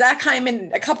give Zach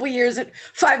Hyman a couple years at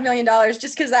 $5 million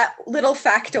just because that little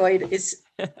factoid is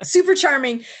super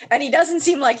charming, and he doesn't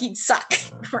seem like he'd suck,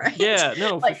 right? Yeah,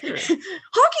 no, for like, sure.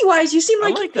 Hockey-wise, you seem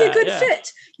like like you'd be a that, good yeah.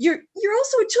 fit. You're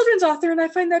also a children's author, and I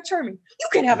find that charming. You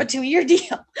can have a 2-year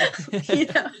deal. You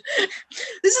know?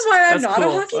 This is why I'm That's not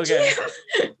cool. a hockey Okay.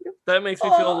 GM. That makes me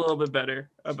feel a little bit better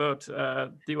about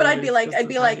the But I'd be Oilers like, just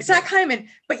a tiny Zach bit. Hyman,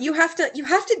 but you have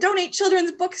to donate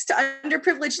children's books to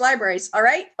underprivileged libraries. All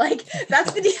right, like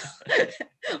that's the deal.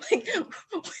 Like,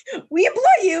 we employ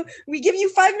you, we give you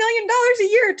 $5 million a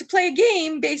year to play a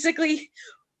game, basically.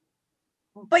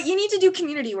 But you need to do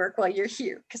community work while you're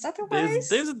here, because otherwise,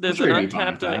 There's sure an you'd be fine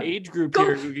untapped with that. age group Go-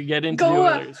 here who could get into go, the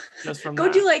Oilers just from go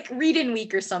that. do like read-in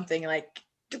week or something. Like,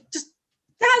 just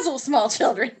dazzle small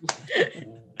children.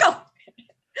 Go.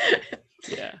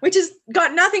 Yeah. Which has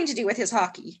got nothing to do with his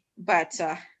hockey, but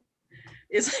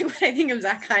it's like when I think of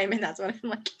Zach Hyman, that's what I'm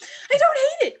like. I don't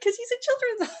hate it because he's a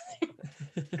children's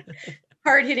author.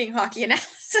 Hard-hitting hockey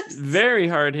analysis. Very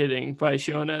hard hitting by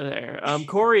Shona there.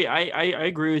 Corey, I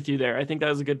agree with you there. I think that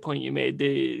was a good point you made.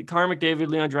 The Connor McDavid,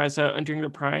 Leon Draisaitl entering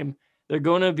their prime. They're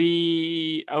going to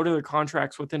be out of their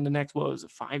contracts within the next,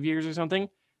 5 years or something?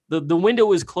 The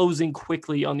window is closing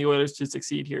quickly on the Oilers to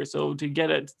succeed here. So to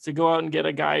go out and get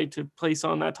a guy to place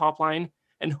on that top line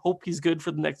and hope he's good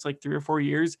for the next 3 or 4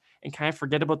 years and kind of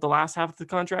forget about the last half of the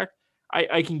contract,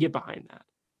 I can get behind that.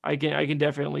 I can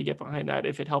definitely get behind that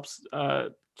if it helps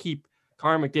keep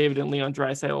Connor McDavid and Leon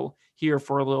Draisaitl here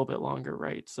for a little bit longer,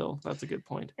 right? So that's a good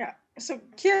point. Yeah. So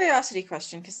curiosity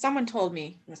question, because someone told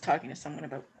me, I was talking to someone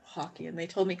about hockey, and they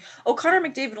told me, oh, Connor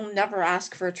McDavid will never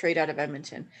ask for a trade out of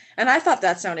Edmonton. And I thought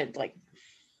that sounded like,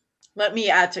 let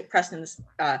me add to Preston's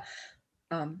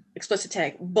explicit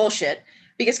tag, bullshit.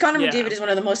 Because Connor McDavid is one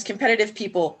of the most competitive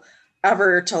people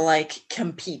ever to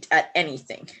compete at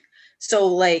anything.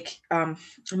 So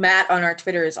Matt on our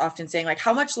Twitter is often saying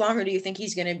how much longer do you think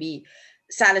he's going to be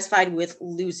satisfied with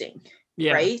losing?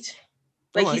 Yeah. Right.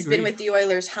 He's been with the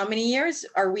Oilers. How many years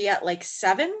are we at?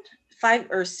 7, 5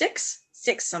 or 6,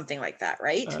 something like that.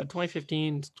 Right.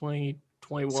 2015,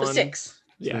 2021. So 6.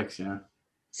 Yeah. 6. Yeah.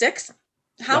 6.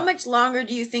 How much longer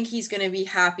do you think he's going to be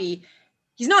happy?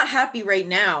 He's not happy right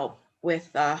now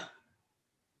with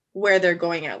where they're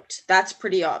going out. That's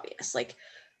pretty obvious.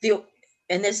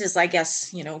 And this is, I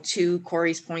guess, to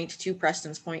Corey's point, to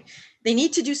Preston's point, they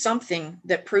need to do something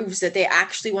that proves that they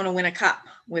actually want to win a cup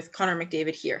with Connor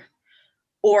McDavid here.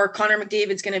 Or Connor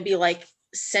McDavid's going to be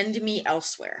send me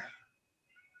elsewhere.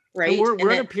 Right. And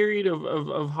we're in a period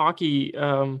of hockey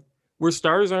where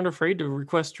stars aren't afraid to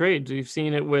request trades. We've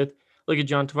seen it with, look at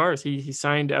John Tavares. He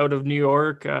signed out of New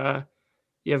York.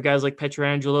 You have guys like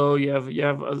Pietrangelo. You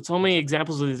have so many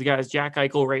examples of these guys, Jack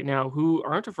Eichel right now, who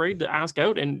aren't afraid to ask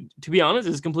out. And to be honest,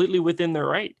 is completely within their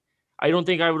right. I don't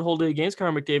think I would hold it against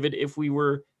Connor McDavid if we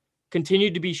were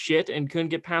continued to be shit and couldn't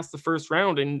get past the first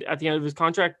round. And at the end of his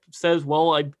contract says,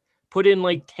 well, I put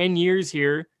in 10 years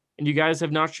here and you guys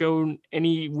have not shown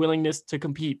any willingness to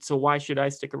compete. So why should I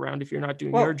stick around if you're not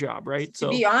doing your job? Right. To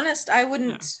be honest, I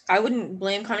wouldn't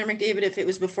blame Connor McDavid if it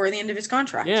was before the end of his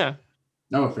contract. Yeah.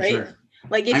 No, for sure.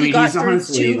 If he got through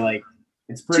honestly,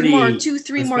 it's pretty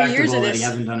 2-3 more years of that this. he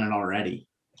hasn't done it already.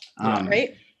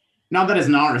 Right. Not that it's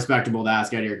not respectable to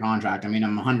ask out of your contract. I mean,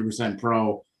 I'm 100%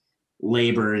 pro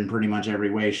labor in pretty much every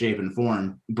way, shape, and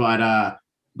form. But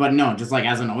no, just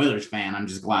as an Oilers fan, I'm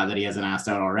just glad that he hasn't asked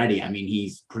out already. I mean,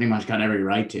 he's pretty much got every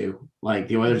right to.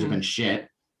 The Oilers have been shit.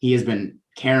 He has been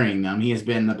carrying them. He has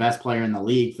been the best player in the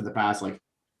league for the past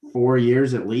 4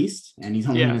 years at least, and he's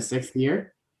only in his 6th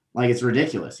year. It's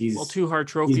ridiculous. He's 2 Hart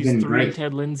trophies, 3 great.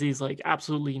 Ted Lindsay's,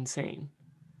 absolutely insane.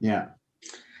 Yeah.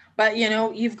 But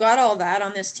you've got all that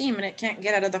on this team and it can't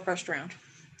get out of the first round.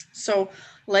 So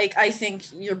I think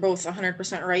you're both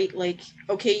 100% right.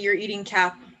 Okay, you're eating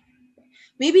cap.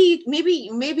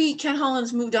 Maybe Ken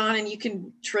Holland's moved on and you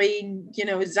can trade,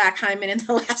 Zach Hyman in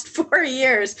the last 4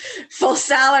 years, full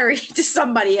salary to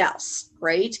somebody else.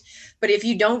 Right. But if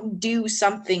you don't do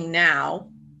something now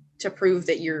to prove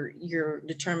that you're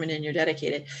determined and you're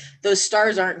dedicated, those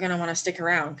stars aren't going to want to stick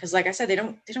around. Cause like I said, they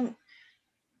don't,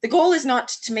 the goal is not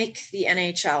to make the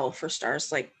NHL for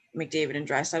stars like McDavid and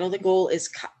Draisaitl. The goal is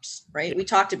cups, right? We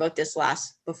talked about this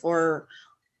before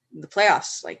the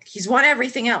playoffs. He's won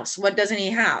everything else. What doesn't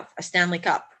he have? A Stanley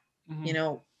Cup.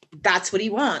 Mm-hmm. That's what he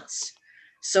wants.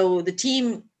 So the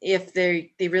team, if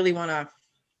they really want to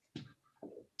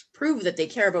prove that they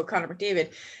care about Connor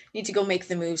McDavid, need to go make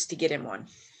the moves to get him one.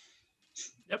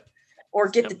 Or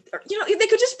they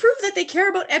could just prove that they care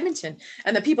about Edmonton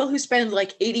and the people who spend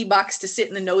 $80 to sit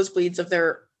in the nosebleeds of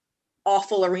their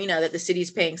awful arena that the city's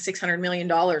paying $600 million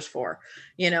for,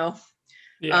 Yeah.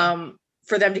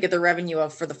 for them to get the revenue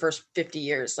of for the first 50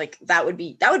 years. Like that would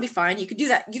be fine. You could do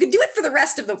that. You could do it for the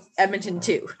rest of the Edmonton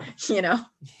too, you know?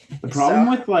 The problem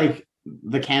with like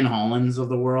the Ken Hollands of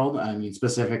the world, I mean,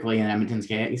 specifically in Edmonton's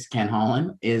case, Ken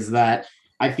Holland, is that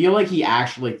I feel like he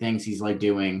actually thinks he's like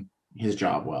doing his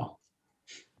job well.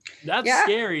 That's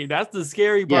scary. That's the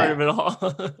scary part of it all.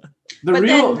 The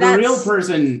real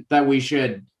person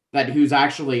who's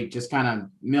actually just kind of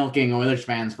milking Oilers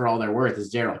fans for all they're worth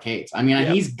is Daryl Cates. I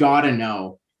mean, he's got to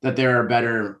know that there are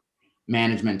better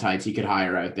management types he could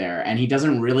hire out there, and he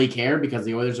doesn't really care because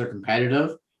the Oilers are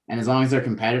competitive. And as long as they're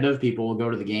competitive, people will go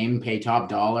to the game, pay top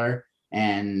dollar,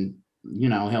 and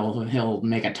he'll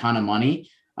make a ton of money.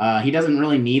 He doesn't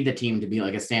really need the team to be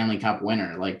like a Stanley Cup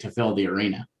winner, like to fill the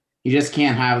arena. You just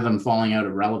can't have them falling out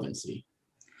of relevancy.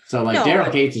 So like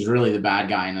Daryl Cates is really the bad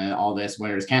guy in all this,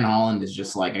 whereas Ken Holland is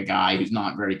just like a guy who's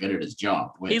not very good at his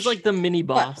job. He's like the mini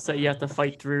boss that you have to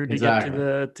fight through to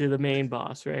get to the main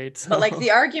boss, right? So. But like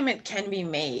the argument can be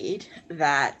made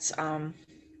that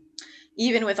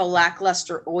even with a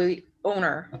lackluster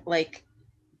owner, like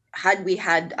had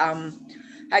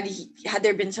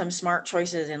there been some smart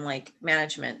choices in like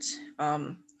management,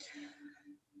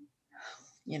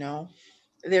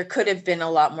 there could have been a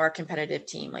lot more competitive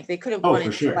team. Like they could have won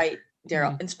in spite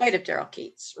of Daryl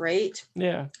Cates, right?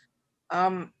 Yeah.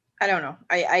 I don't know.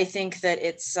 I think that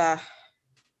it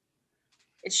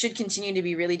should continue to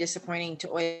be really disappointing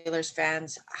to Oilers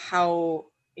fans how,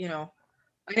 I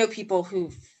know people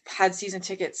who've had season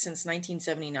tickets since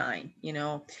 1979,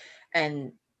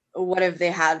 and what have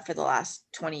they had for the last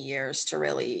 20 years to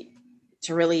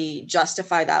really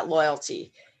justify that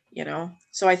loyalty,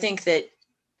 So I think the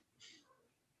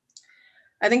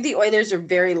Oilers are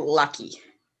very lucky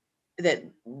that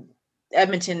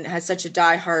Edmonton has such a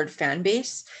diehard fan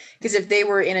base, because if they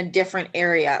were in a different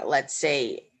area, let's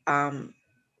say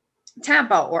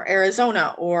Tampa or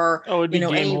Arizona or it'd be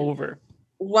game over.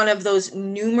 One of those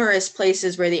numerous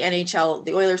places where the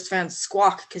Oilers fans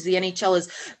squawk because the NHL has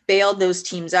bailed those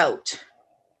teams out,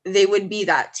 they would be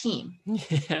that team.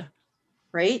 Yeah.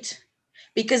 Right?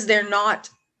 Because they're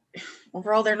not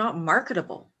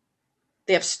marketable.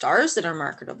 They have stars that are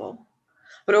marketable,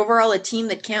 but overall a team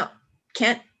that can't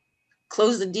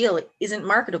close the deal isn't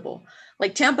marketable.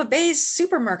 Like Tampa Bay is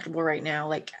super marketable right now.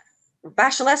 Like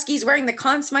Vasilevsky's wearing the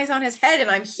Conn Smythe on his head,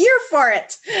 and I'm here for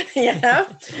it.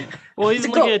 Well, even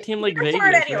look at a team like Vegas.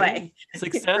 Anyway.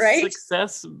 Right?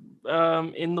 Success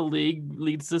in the league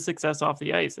leads to success off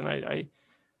the ice, and I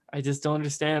just don't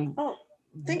understand why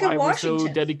we're so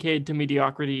dedicated to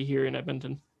mediocrity here in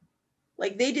Edmonton.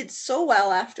 Like they did so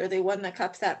well after they won the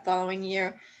Cup that following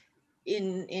year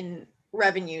in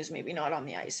revenues, maybe not on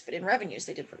the ice, but in revenues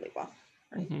they did really well.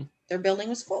 Right? Mm-hmm. Their building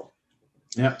was full.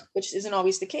 Yeah, which isn't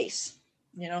always the case.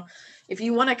 If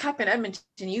you won a Cup in Edmonton,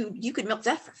 you could milk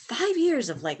that for 5 years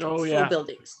of like full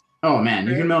buildings. Oh man,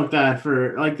 you can milk that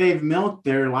for like they've milked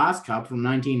their last Cup from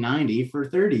 1990 for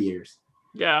 30 years.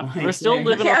 Yeah, like, we're still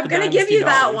living. Okay, I'm going to give you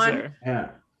that one. There. Yeah,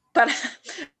 but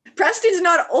Preston's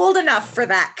not old enough for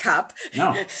that Cup.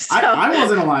 No, so. I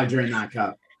wasn't alive during that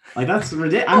Cup. Like that's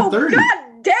ridiculous. I'm 30. God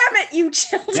damn it, you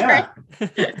children! Yeah.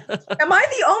 Am I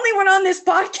the only one on this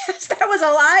podcast that was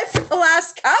alive for the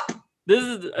last Cup? This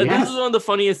is one of the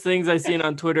funniest things I've seen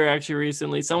on Twitter actually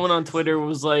recently. Someone on Twitter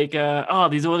was like,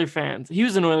 these Oilers fans. He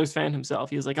was an Oilers fan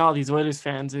himself. He was like, these Oilers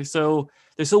fans, they're so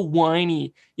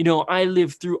whiny. I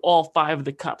lived through all 5 of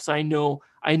the Cups. I know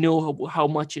how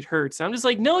much it hurts. I'm just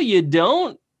like, no, you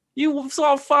don't. You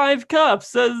saw 5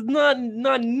 Cups. That's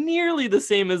not nearly the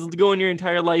same as going your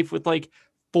entire life with like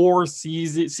 4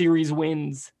 series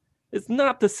wins. It's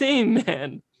not the same,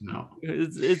 man. No,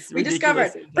 it's we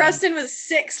discovered Preston was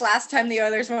 6 last time the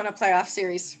Oilers won a playoff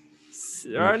series.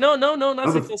 No,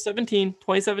 not 6.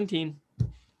 2017.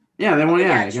 Yeah, they won.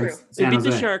 Yeah, they beat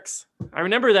the Sharks. I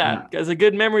remember that as a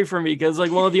good memory for me, because like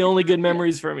one of the only good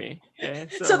memories for me. Okay,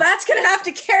 so that's gonna have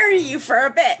to carry you for a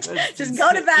bit. Just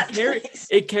go to that place.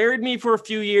 It carried me for a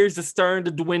few years. It's starting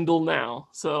to dwindle now.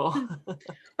 So,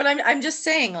 but I'm just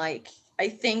saying, like, I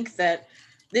think that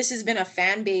this has been a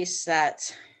fan base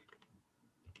that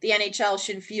the NHL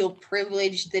should feel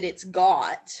privileged that it's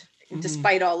got,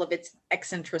 despite all of its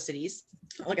eccentricities.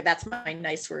 Look at that's my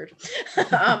nice word.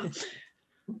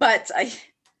 But I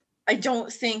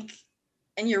don't think,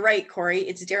 and you're right, Corey,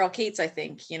 it's Daryl Cates, I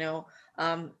think,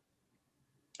 and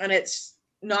it's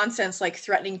nonsense like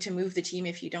threatening to move the team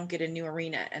if you don't get a new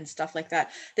arena and stuff like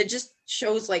that. That just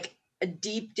shows like a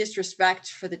deep disrespect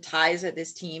for the ties that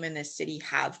this team and this city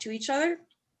have to each other.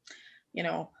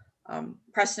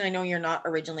 Preston, I know you're not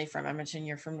originally from Edmonton.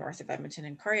 You're from north of Edmonton.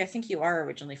 And Corey, I think you are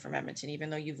originally from Edmonton, even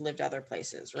though you've lived other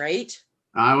places, right?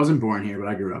 I wasn't born here, but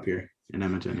I grew up here in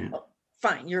Edmonton. Yeah.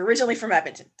 Fine, you're originally from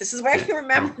Edmonton. This is where you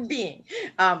remember being.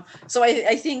 So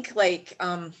I think like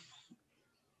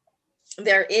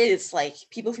there is like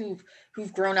people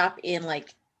who've grown up in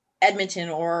like Edmonton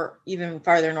or even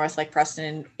farther north like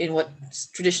Preston in what's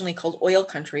traditionally called oil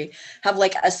country have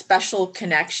like a special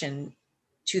connection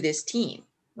to this team,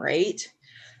 right?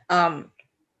 No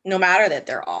matter that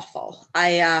they're awful.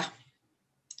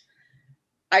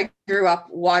 I grew up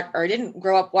didn't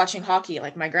grow up watching hockey.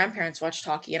 Like my grandparents watched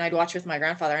hockey and I'd watch with my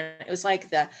grandfather. And it was like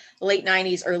the late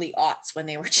 90s, early aughts when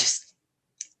they were just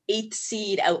 8th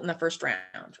seed out in the first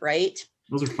round, right?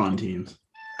 Those are fun teams.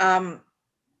 And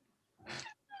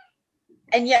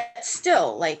yet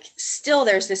still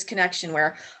there's this connection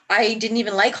where I didn't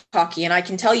even like hockey. And I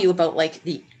can tell you about like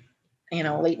the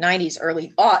late 90s,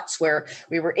 early aughts, where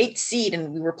we were 8th seed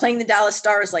and we were playing the Dallas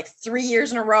Stars like 3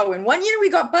 years in a row. And one year we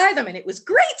got by them and it was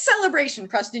great celebration.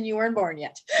 Preston, you weren't born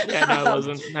yet. Yeah, no, I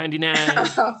wasn't. 99.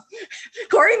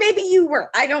 Corey, maybe you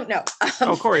were. I don't know.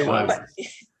 Corey was.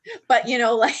 But and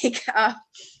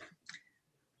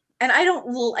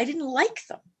I didn't like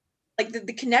them. Like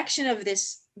the connection of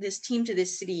this team to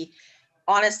this city,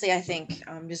 honestly, I think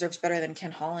deserves better than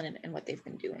Ken Holland and what they've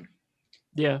been doing.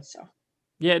 Yeah. So.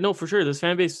 Yeah, no, for sure. This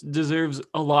fan base deserves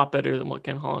a lot better than what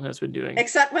Ken Holland has been doing.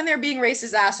 Except when they're being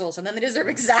racist assholes, and then they deserve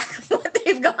exactly what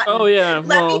they've gotten. Oh, yeah.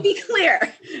 Let me be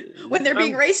clear. When they're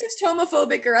being racist,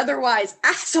 homophobic, or otherwise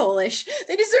asshole-ish,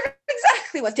 they deserve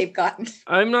exactly what they've gotten.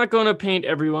 I'm not going to paint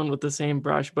everyone with the same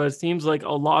brush, but it seems like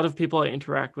a lot of people I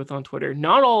interact with on Twitter,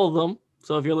 not all of them.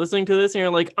 So if you're listening to this and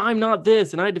you're like, I'm not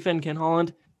this, and I defend Ken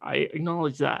Holland, I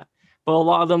acknowledge that. But a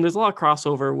lot of them, there's a lot of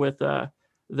crossover with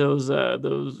those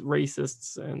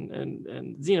racists and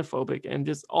xenophobic and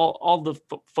just all the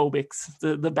phobics,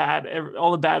 the bad,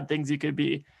 all the bad things you could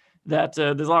be, that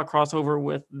there's a lot of crossover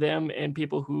with them and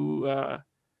people who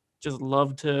just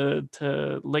love to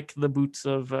lick the boots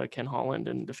of Ken Holland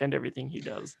and defend everything he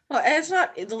does. Well, it's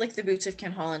not the lick the boots of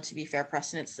Ken Holland, to be fair,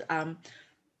 Preston. It's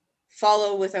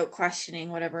follow without questioning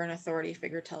whatever an authority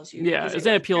figure tells you. Yeah, it's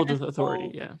an appeal to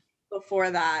authority, yeah. Before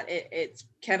that, it's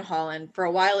Ken Holland. For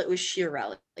a while, it was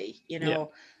Chiarelli, Yeah.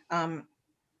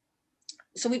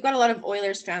 So we've got a lot of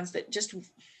Oilers fans that just,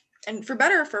 and for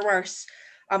better or for worse,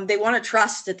 they want to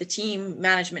trust that the team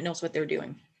management knows what they're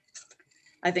doing.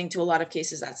 I think to a lot of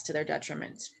cases, that's to their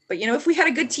detriment. But, if we had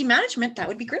a good team management, that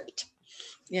would be great.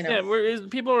 Yeah, whereas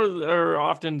people are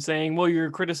often saying, well,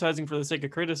 you're criticizing for the sake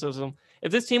of criticism.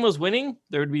 If this team was winning,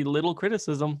 there would be little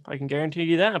criticism. I can guarantee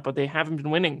you that, but they haven't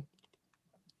been winning.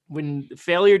 When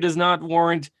failure does not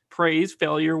warrant praise,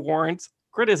 failure warrants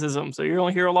criticism. So you're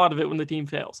going to hear a lot of it when the team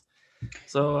fails.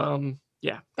 So,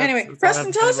 yeah. Anyway,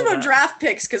 Preston, tell us about draft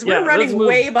picks because we're running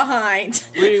way behind.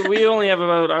 we only have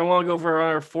about, I want to go for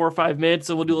our 4 or 5 minutes,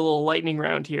 so we'll do a little lightning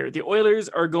round here. The Oilers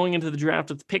are going into the draft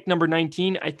with pick number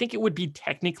 19. I think it would be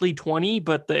technically 20,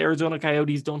 but the Arizona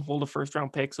Coyotes don't hold a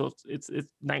first-round pick, so it's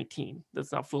 19.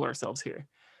 Let's not fool ourselves here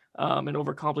and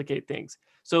overcomplicate things.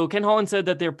 So Ken Holland said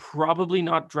that they're probably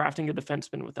not drafting a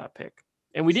defenseman with that pick.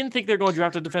 And we didn't think they're going to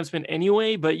draft a defenseman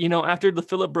anyway, but, after the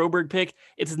Philip Broberg pick,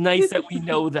 it's nice that we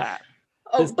know that.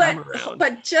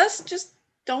 But just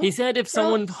don't. He said if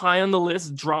someone high on the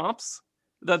list drops,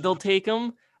 that they'll take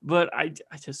him, but I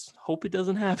just hope it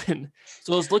doesn't happen.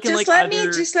 So it's looking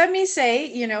let me say,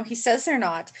 he says they're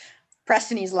not.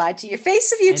 Preston, he's lied to your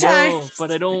face a few times. But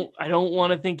I don't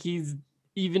want to think he's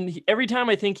every time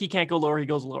I think he can't go lower, he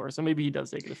goes lower. So maybe he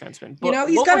does take a defenseman. But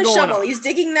he's got a shovel. He's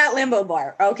digging that limbo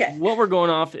bar. Okay. What we're going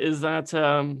off is that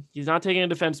he's not taking a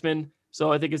defenseman.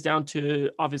 So I think it's down to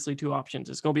obviously 2 options.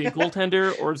 It's going to be a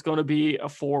goaltender or it's going to be a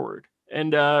forward.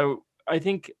 And I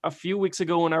think a few weeks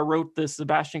ago when I wrote the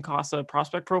Sebastian Cossa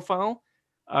prospect profile,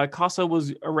 Cossa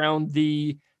was around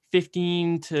the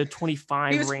 15 to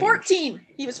 25 range. 14.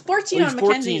 He was 14 on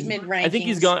Mackenzie's mid rankings.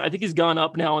 I think he's gone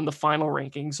up now in the final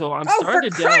ranking. So I'm starting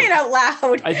to crying out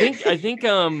loud. I think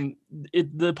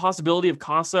the possibility of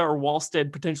Cossa or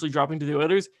Wallstead potentially dropping to the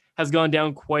Oilers has gone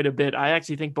down quite a bit. I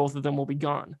actually think both of them will be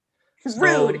gone.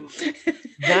 Rude. So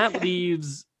that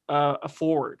leaves a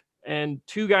forward. And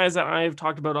 2 guys that I've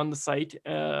talked about on the site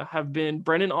have been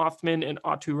Brennan Othmann and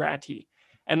Aatu Räty.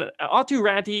 And Aatu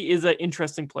Räty is an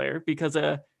interesting player because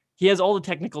he has all the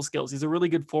technical skills. He's a really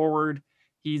good forward.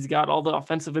 He's got all the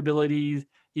offensive abilities.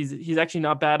 He's actually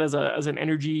not bad as an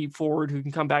energy forward who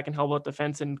can come back and help out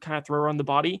defense and kind of throw around the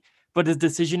body. But his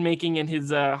decision making and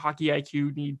his hockey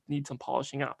IQ need some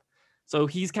polishing up. So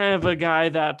he's kind of a guy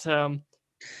that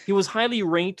he was highly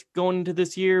ranked going into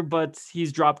this year, but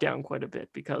he's dropped down quite a bit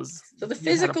because. So the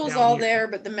physical's all there,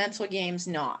 but the mental game's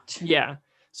not. Yeah.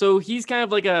 So he's kind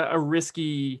of like a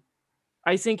risky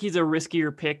I think he's a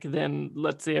riskier pick than,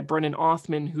 let's say, a Brennan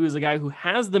Othmann, who is a guy who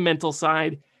has the mental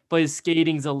side, but his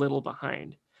skating's a little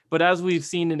behind. But as we've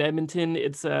seen in Edmonton,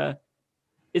 it's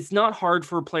not hard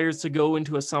for players to go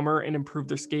into a summer and improve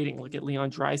their skating. Look at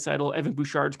Leon Draisaitl. Evan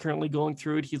Bouchard's currently going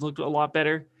through it. He's looked a lot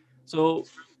better. So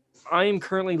I am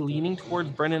currently leaning towards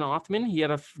Brennan Othmann. He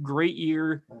had a great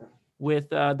year with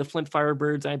the Flint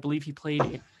Firebirds. I believe he played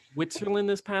in Switzerland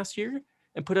this past year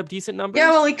and put up decent numbers.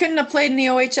 Yeah, well, he couldn't have played in the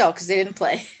OHL because they didn't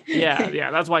play.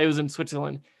 yeah, that's why he was in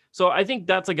Switzerland. So I think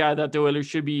that's a guy that the Oilers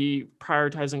should be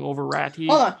prioritizing over Ratty.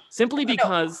 Hold on. Simply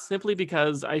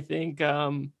because I think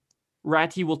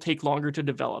Ratty will take longer to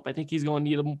develop. I think he's going to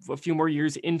need a few more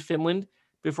years in Finland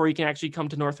before he can actually come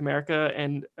to North America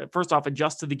and first off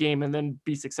adjust to the game and then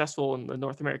be successful in the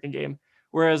North American game.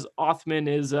 Whereas Othmann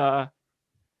is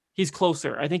he's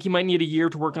closer. I think he might need a year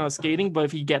to work on his skating, but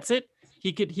if he gets it,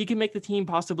 he could make the team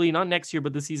possibly not next year,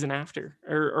 but the season after,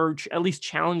 or at least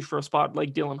challenge for a spot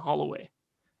like Dylan Holloway.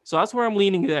 So that's where I'm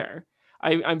leaning there.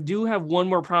 I do have one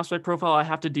more prospect profile I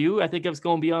have to do. I think it's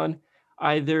going to be on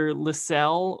either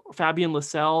Fabian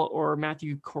Lysell, or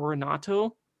Matthew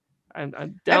Coronato.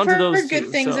 I'm down to those two. I've heard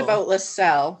good things about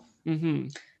Lysell. Mm-hmm.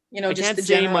 You know, I just can't the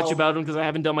say general much about him because I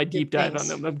haven't done my deep dive on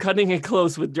them. I'm cutting it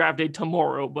close with draft day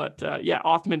tomorrow, but yeah,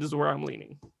 Othmann is where I'm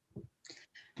leaning.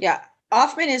 Yeah,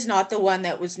 Othmann is not the one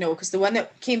that was because the one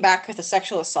that came back with a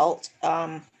sexual assault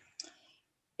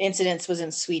incidents was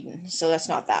in Sweden, so that's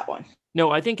not that one.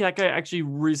 No, I think that guy actually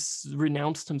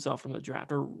renounced himself from the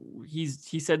draft, or he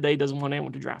said that he doesn't want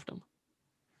anyone to draft him.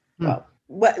 Well,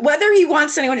 whether he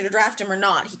wants anyone to draft him or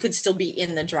not, he could still be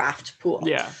in the draft pool.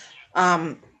 Yeah.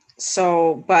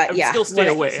 So, but I'd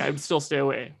still stay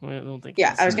away. I don't think.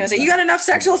 Yeah, I was gonna say you got enough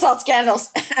sexual assault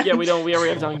scandals. Yeah, we don't. We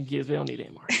already have donkey kids. We don't need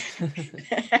any more.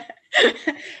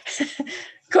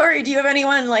 Corey, do you have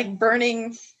anyone like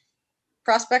burning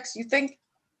prospects? You think?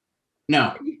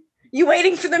 No. You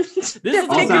waiting for them to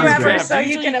pick whoever so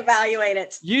you can evaluate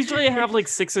it. Usually I have like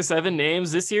 6 or 7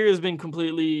 names. This year has been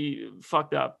completely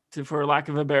fucked up, for lack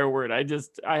of a better word.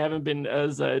 I haven't been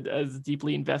as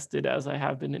deeply invested as I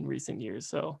have been in recent years.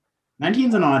 So 19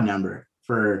 is an odd number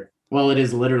it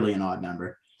is literally an odd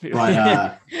number.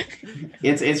 But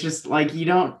it's just like you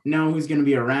don't know who's going to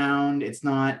be around. It's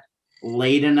not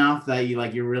late enough that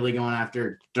you're really going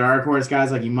after dark horse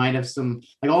guys. Like you might have some,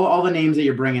 like all the names that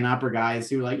you're bringing up are guys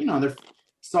who they're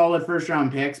solid first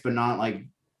round picks, but not like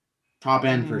top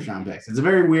end first round picks. It's a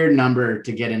very weird number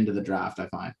to get into the draft, I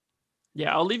find.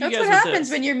 Yeah, I'll leave you guys with this. That's what happens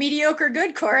when you're mediocre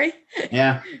good, Corey.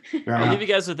 Yeah. I'll leave you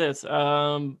guys with this.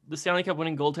 The Stanley Cup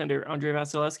winning goaltender, Andrei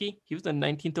Vasilevsky, he was the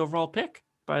 19th overall pick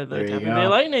by the Tampa Bay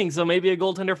Lightning. So maybe a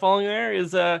goaltender falling there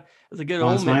is a good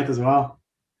omen. Smythe as well.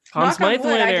 Conn Smythe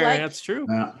winner. That's true.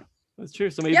 Yeah. That's true.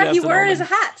 So maybe he wore it as a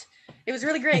hat. It was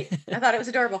really great. I thought it was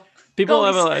adorable. People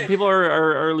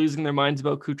are losing their minds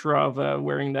about Kucherov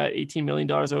wearing that $18 million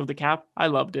over the cap. I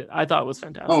loved it. I thought it was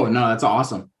fantastic. Oh no, that's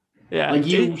awesome. Yeah, like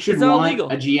you should want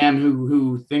a GM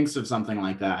who thinks of something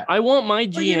like that. I want my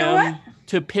GM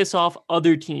to piss off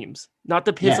other teams, not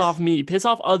to piss off me. Piss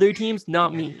off other teams,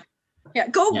 not me. Yeah,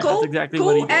 go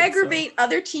aggravate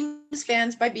other teams'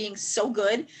 fans by being so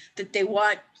good that they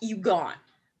want you gone.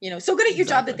 So good at your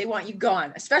job that they want you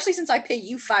gone, especially since I pay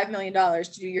you $5 million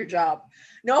to do your job.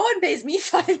 No one pays me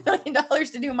 $5 million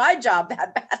to do my job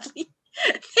that badly.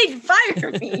 They'd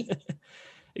fire me.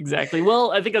 Exactly.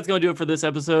 Well, I think that's going to do it for this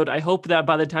episode. I hope that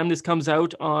by the time this comes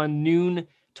out on noon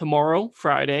tomorrow,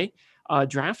 Friday,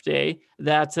 draft day,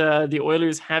 that the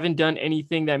Oilers haven't done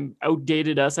anything that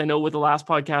outdated us. I know with the last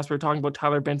podcast, we were talking about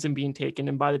Tyler Benson being taken,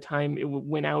 and by the time it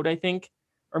went out, I think,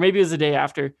 or maybe it was the day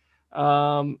after,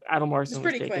 Adam Larsson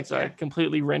was taken. Quick, so I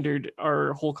completely rendered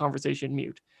our whole conversation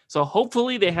mute. So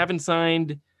hopefully they haven't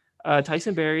signed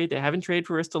Tyson Barrie, they haven't traded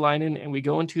for Ristolainen, and we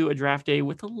go into a draft day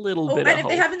with a little bit of hope.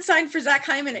 They haven't signed for Zach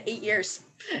Hyman at 8 years.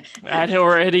 At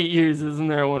 8 years, isn't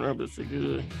there one?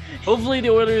 Hopefully the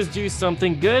Oilers do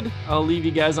something good. I'll leave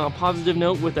you guys on a positive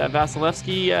note with that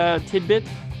Vasilevsky tidbit.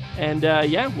 And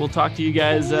we'll talk to you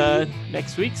guys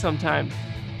next week sometime.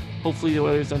 Hopefully the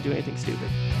Oilers don't do anything stupid.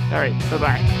 All right,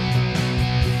 bye-bye.